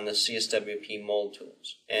click on the CSWP mold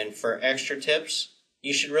tools. And for extra tips,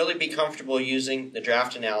 you should really be comfortable using the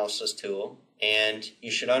draft analysis tool, and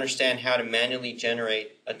you should understand how to manually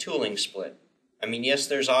generate a tooling split. I mean, yes,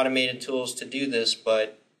 there's automated tools to do this,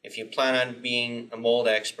 but if you plan on being a mold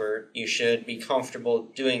expert, you should be comfortable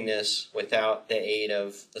doing this without the aid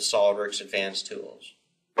of the SOLIDWORKS advanced tools.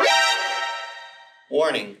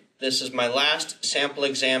 Warning, this is my last sample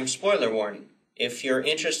exam spoiler warning. If you're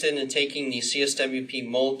interested in taking the CSWP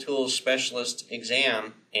Mold Tools Specialist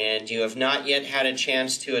exam and you have not yet had a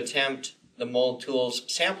chance to attempt the Mold Tools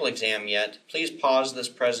sample exam yet, please pause this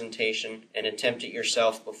presentation and attempt it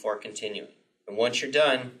yourself before continuing. And once you're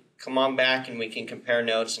done, come on back and we can compare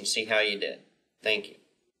notes and see how you did. Thank you.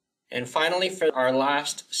 And finally, for our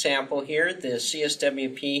last sample here, the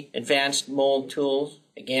CSWP Advanced Mold Tools.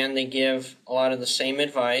 Again, they give a lot of the same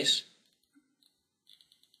advice.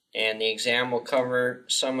 And the exam will cover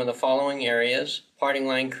some of the following areas: parting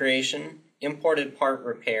line creation, imported part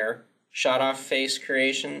repair, shut-off face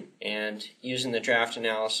creation, and using the draft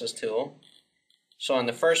analysis tool. So on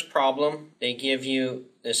the first problem, they give you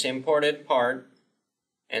this imported part,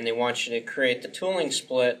 and they want you to create the tooling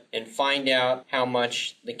split and find out how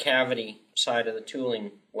much the cavity side of the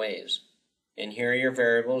tooling weighs. And here are your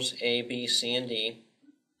variables, A, B, C, and D.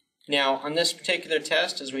 Now, on this particular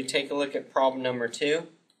test, as we take a look at problem number 2,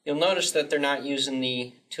 you'll notice that they're not using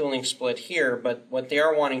the tooling split here, but what they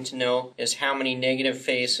are wanting to know is how many negative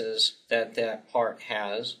faces that part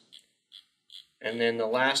has. And then the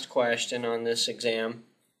last question on this exam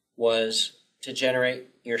was to generate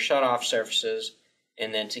your shutoff surfaces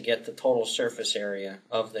and then to get the total surface area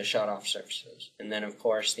of the shutoff surfaces. And then, of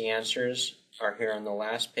course, the answers are here on the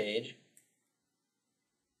last page.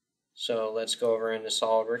 So let's go over into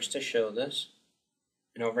SOLIDWORKS to show this.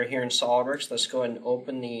 And over here in SOLIDWORKS, let's go ahead and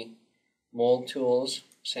open the Mold Tools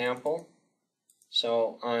sample.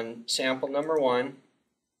 So on sample number 1,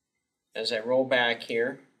 as I roll back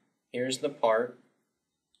here, here's the part.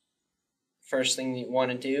 First thing you want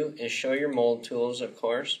to do is show your mold tools, of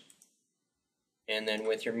course. And then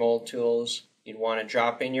with your mold tools, you'd want to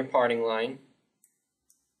drop in your parting line.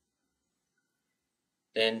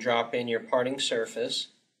 Then drop in your parting surface.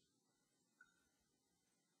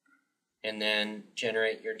 And then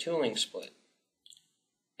generate your tooling split.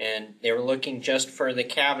 And they were looking just for the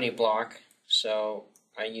cavity block, so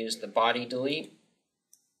I used the body delete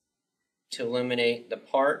to eliminate the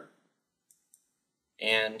part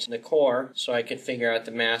and the core so I could figure out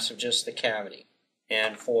the mass of just the cavity.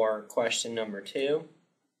 And for question number 2,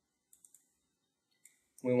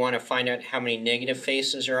 we want to find out how many negative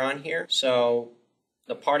faces are on here. So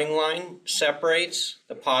the parting line separates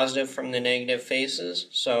the positive from the negative faces,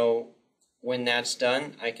 so when that's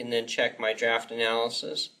done, I can then check my draft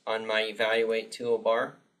analysis on my evaluate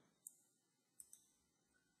toolbar.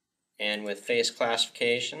 And with face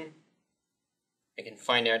classification, I can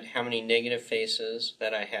find out how many negative faces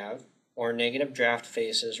that I have, or negative draft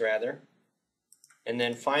faces rather. And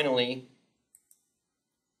then finally,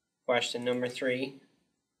 question number 3,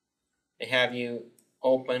 they have you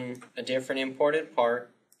open a different imported part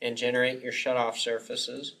and generate your shutoff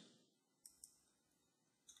surfaces.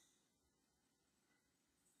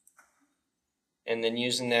 And then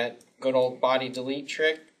using that good old body delete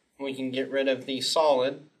trick, we can get rid of the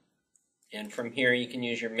solid. And from here you can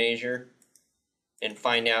use your measure and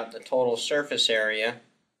find out the total surface area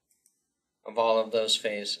of all of those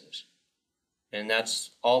faces. And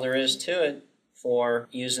that's all there is to it for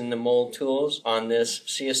using the mold tools on this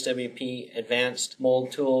CSWP Advanced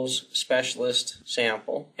Mold Tools Specialist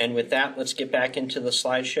sample. And with that, let's get back into the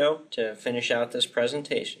slideshow to finish out this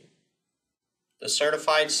presentation. The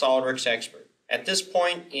Certified SOLIDWORKS Expert. At this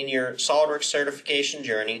point in your SOLIDWORKS certification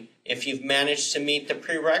journey, if you've managed to meet the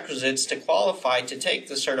prerequisites to qualify to take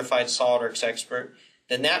the Certified SOLIDWORKS Expert,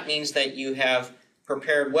 then that means that you have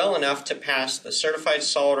prepared well enough to pass the Certified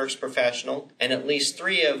SOLIDWORKS Professional and at least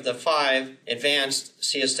 3 of the 5 advanced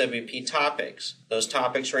CSWP topics. Those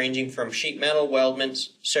topics ranging from sheet metal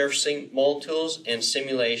weldments, surfacing, mold tools, and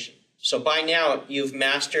simulation. So by now, you've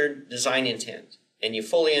mastered design intent, and you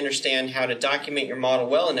fully understand how to document your model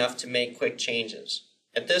well enough to make quick changes.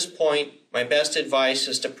 At this point, my best advice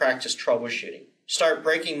is to practice troubleshooting. Start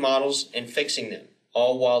breaking models and fixing them,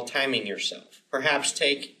 all while timing yourself. Perhaps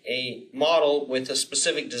take a model with a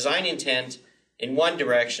specific design intent in one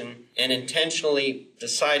direction and intentionally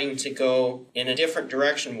deciding to go in a different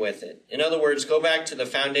direction with it. In other words, go back to the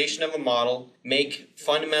foundation of a model, make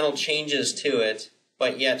fundamental changes to it,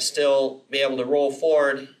 but yet still be able to roll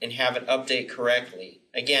forward and have it update correctly.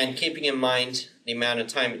 Again, keeping in mind the amount of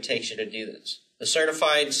time it takes you to do this. The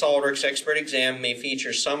Certified SOLIDWORKS Expert exam may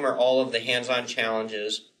feature some or all of the hands-on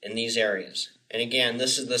challenges in these areas. And again,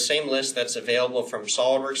 this is the same list that's available from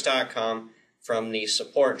SOLIDWORKS.com from the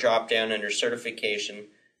support drop-down under certification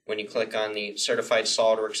when you click on the Certified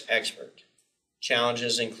SOLIDWORKS Expert.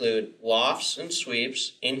 Challenges include lofts and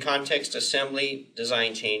sweeps, in-context assembly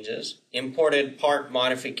design changes, imported part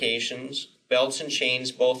modifications, belts and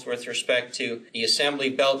chains, both with respect to the assembly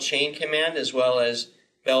belt chain command as well as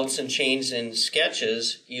belts and chains in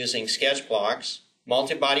sketches using sketch blocks,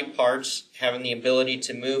 multi-body parts having the ability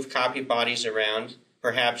to move copy bodies around,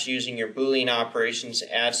 perhaps using your Boolean operations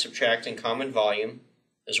to add, subtract, and common volume,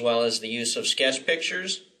 as well as the use of sketch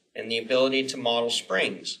pictures and the ability to model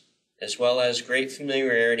springs, as well as great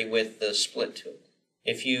familiarity with the split tool.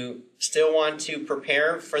 If you still want to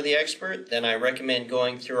prepare for the expert, then I recommend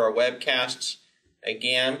going through our webcasts,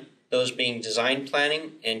 again, those being design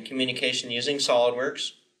planning and communication using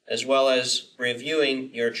SOLIDWORKS, as well as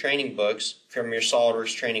reviewing your training books from your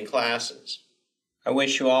SOLIDWORKS training classes. I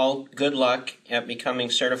wish you all good luck at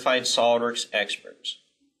becoming certified SOLIDWORKS experts.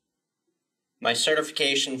 My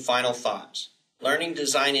certification final thoughts. Learning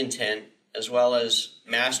design intent, as well as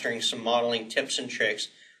mastering some modeling tips and tricks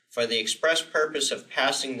for the express purpose of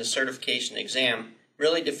passing the certification exam,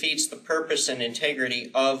 really defeats the purpose and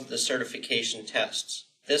integrity of the certification tests.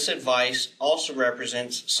 This advice also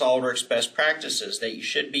represents SOLIDWORKS best practices that you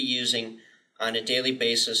should be using on a daily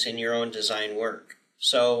basis in your own design work.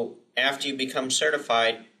 So, after you become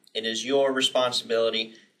certified, it is your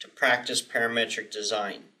responsibility to practice parametric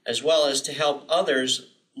design, as well as to help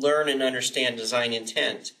others learn and understand design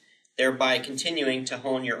intent, thereby continuing to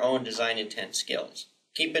hone your own design intent skills.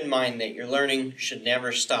 Keep in mind that your learning should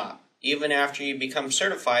never stop. Even after you become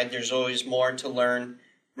certified, there's always more to learn,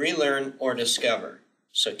 relearn, or discover.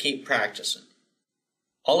 So keep practicing.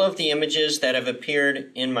 All of the images that have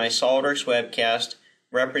appeared in my SOLIDWORKS webcast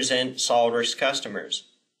represent SOLIDWORKS customers,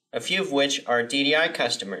 a few of which are DDI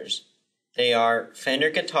customers. They are Fender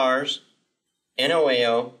Guitars,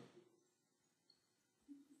 NOAO,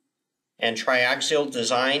 and Triaxial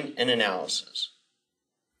Design and Analysis.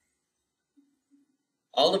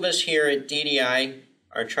 All of us here at DDI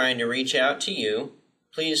are trying to reach out to you.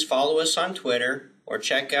 Please follow us on Twitter or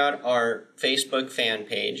check out our Facebook fan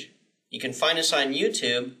page. You can find us on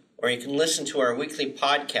YouTube, or you can listen to our weekly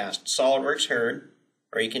podcast, SOLIDWORKS Heard,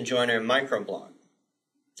 or you can join our microblog.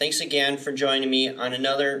 Thanks again for joining me on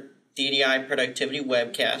another DDI Productivity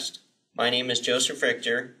webcast. My name is Joseph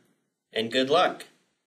Richter, and good luck.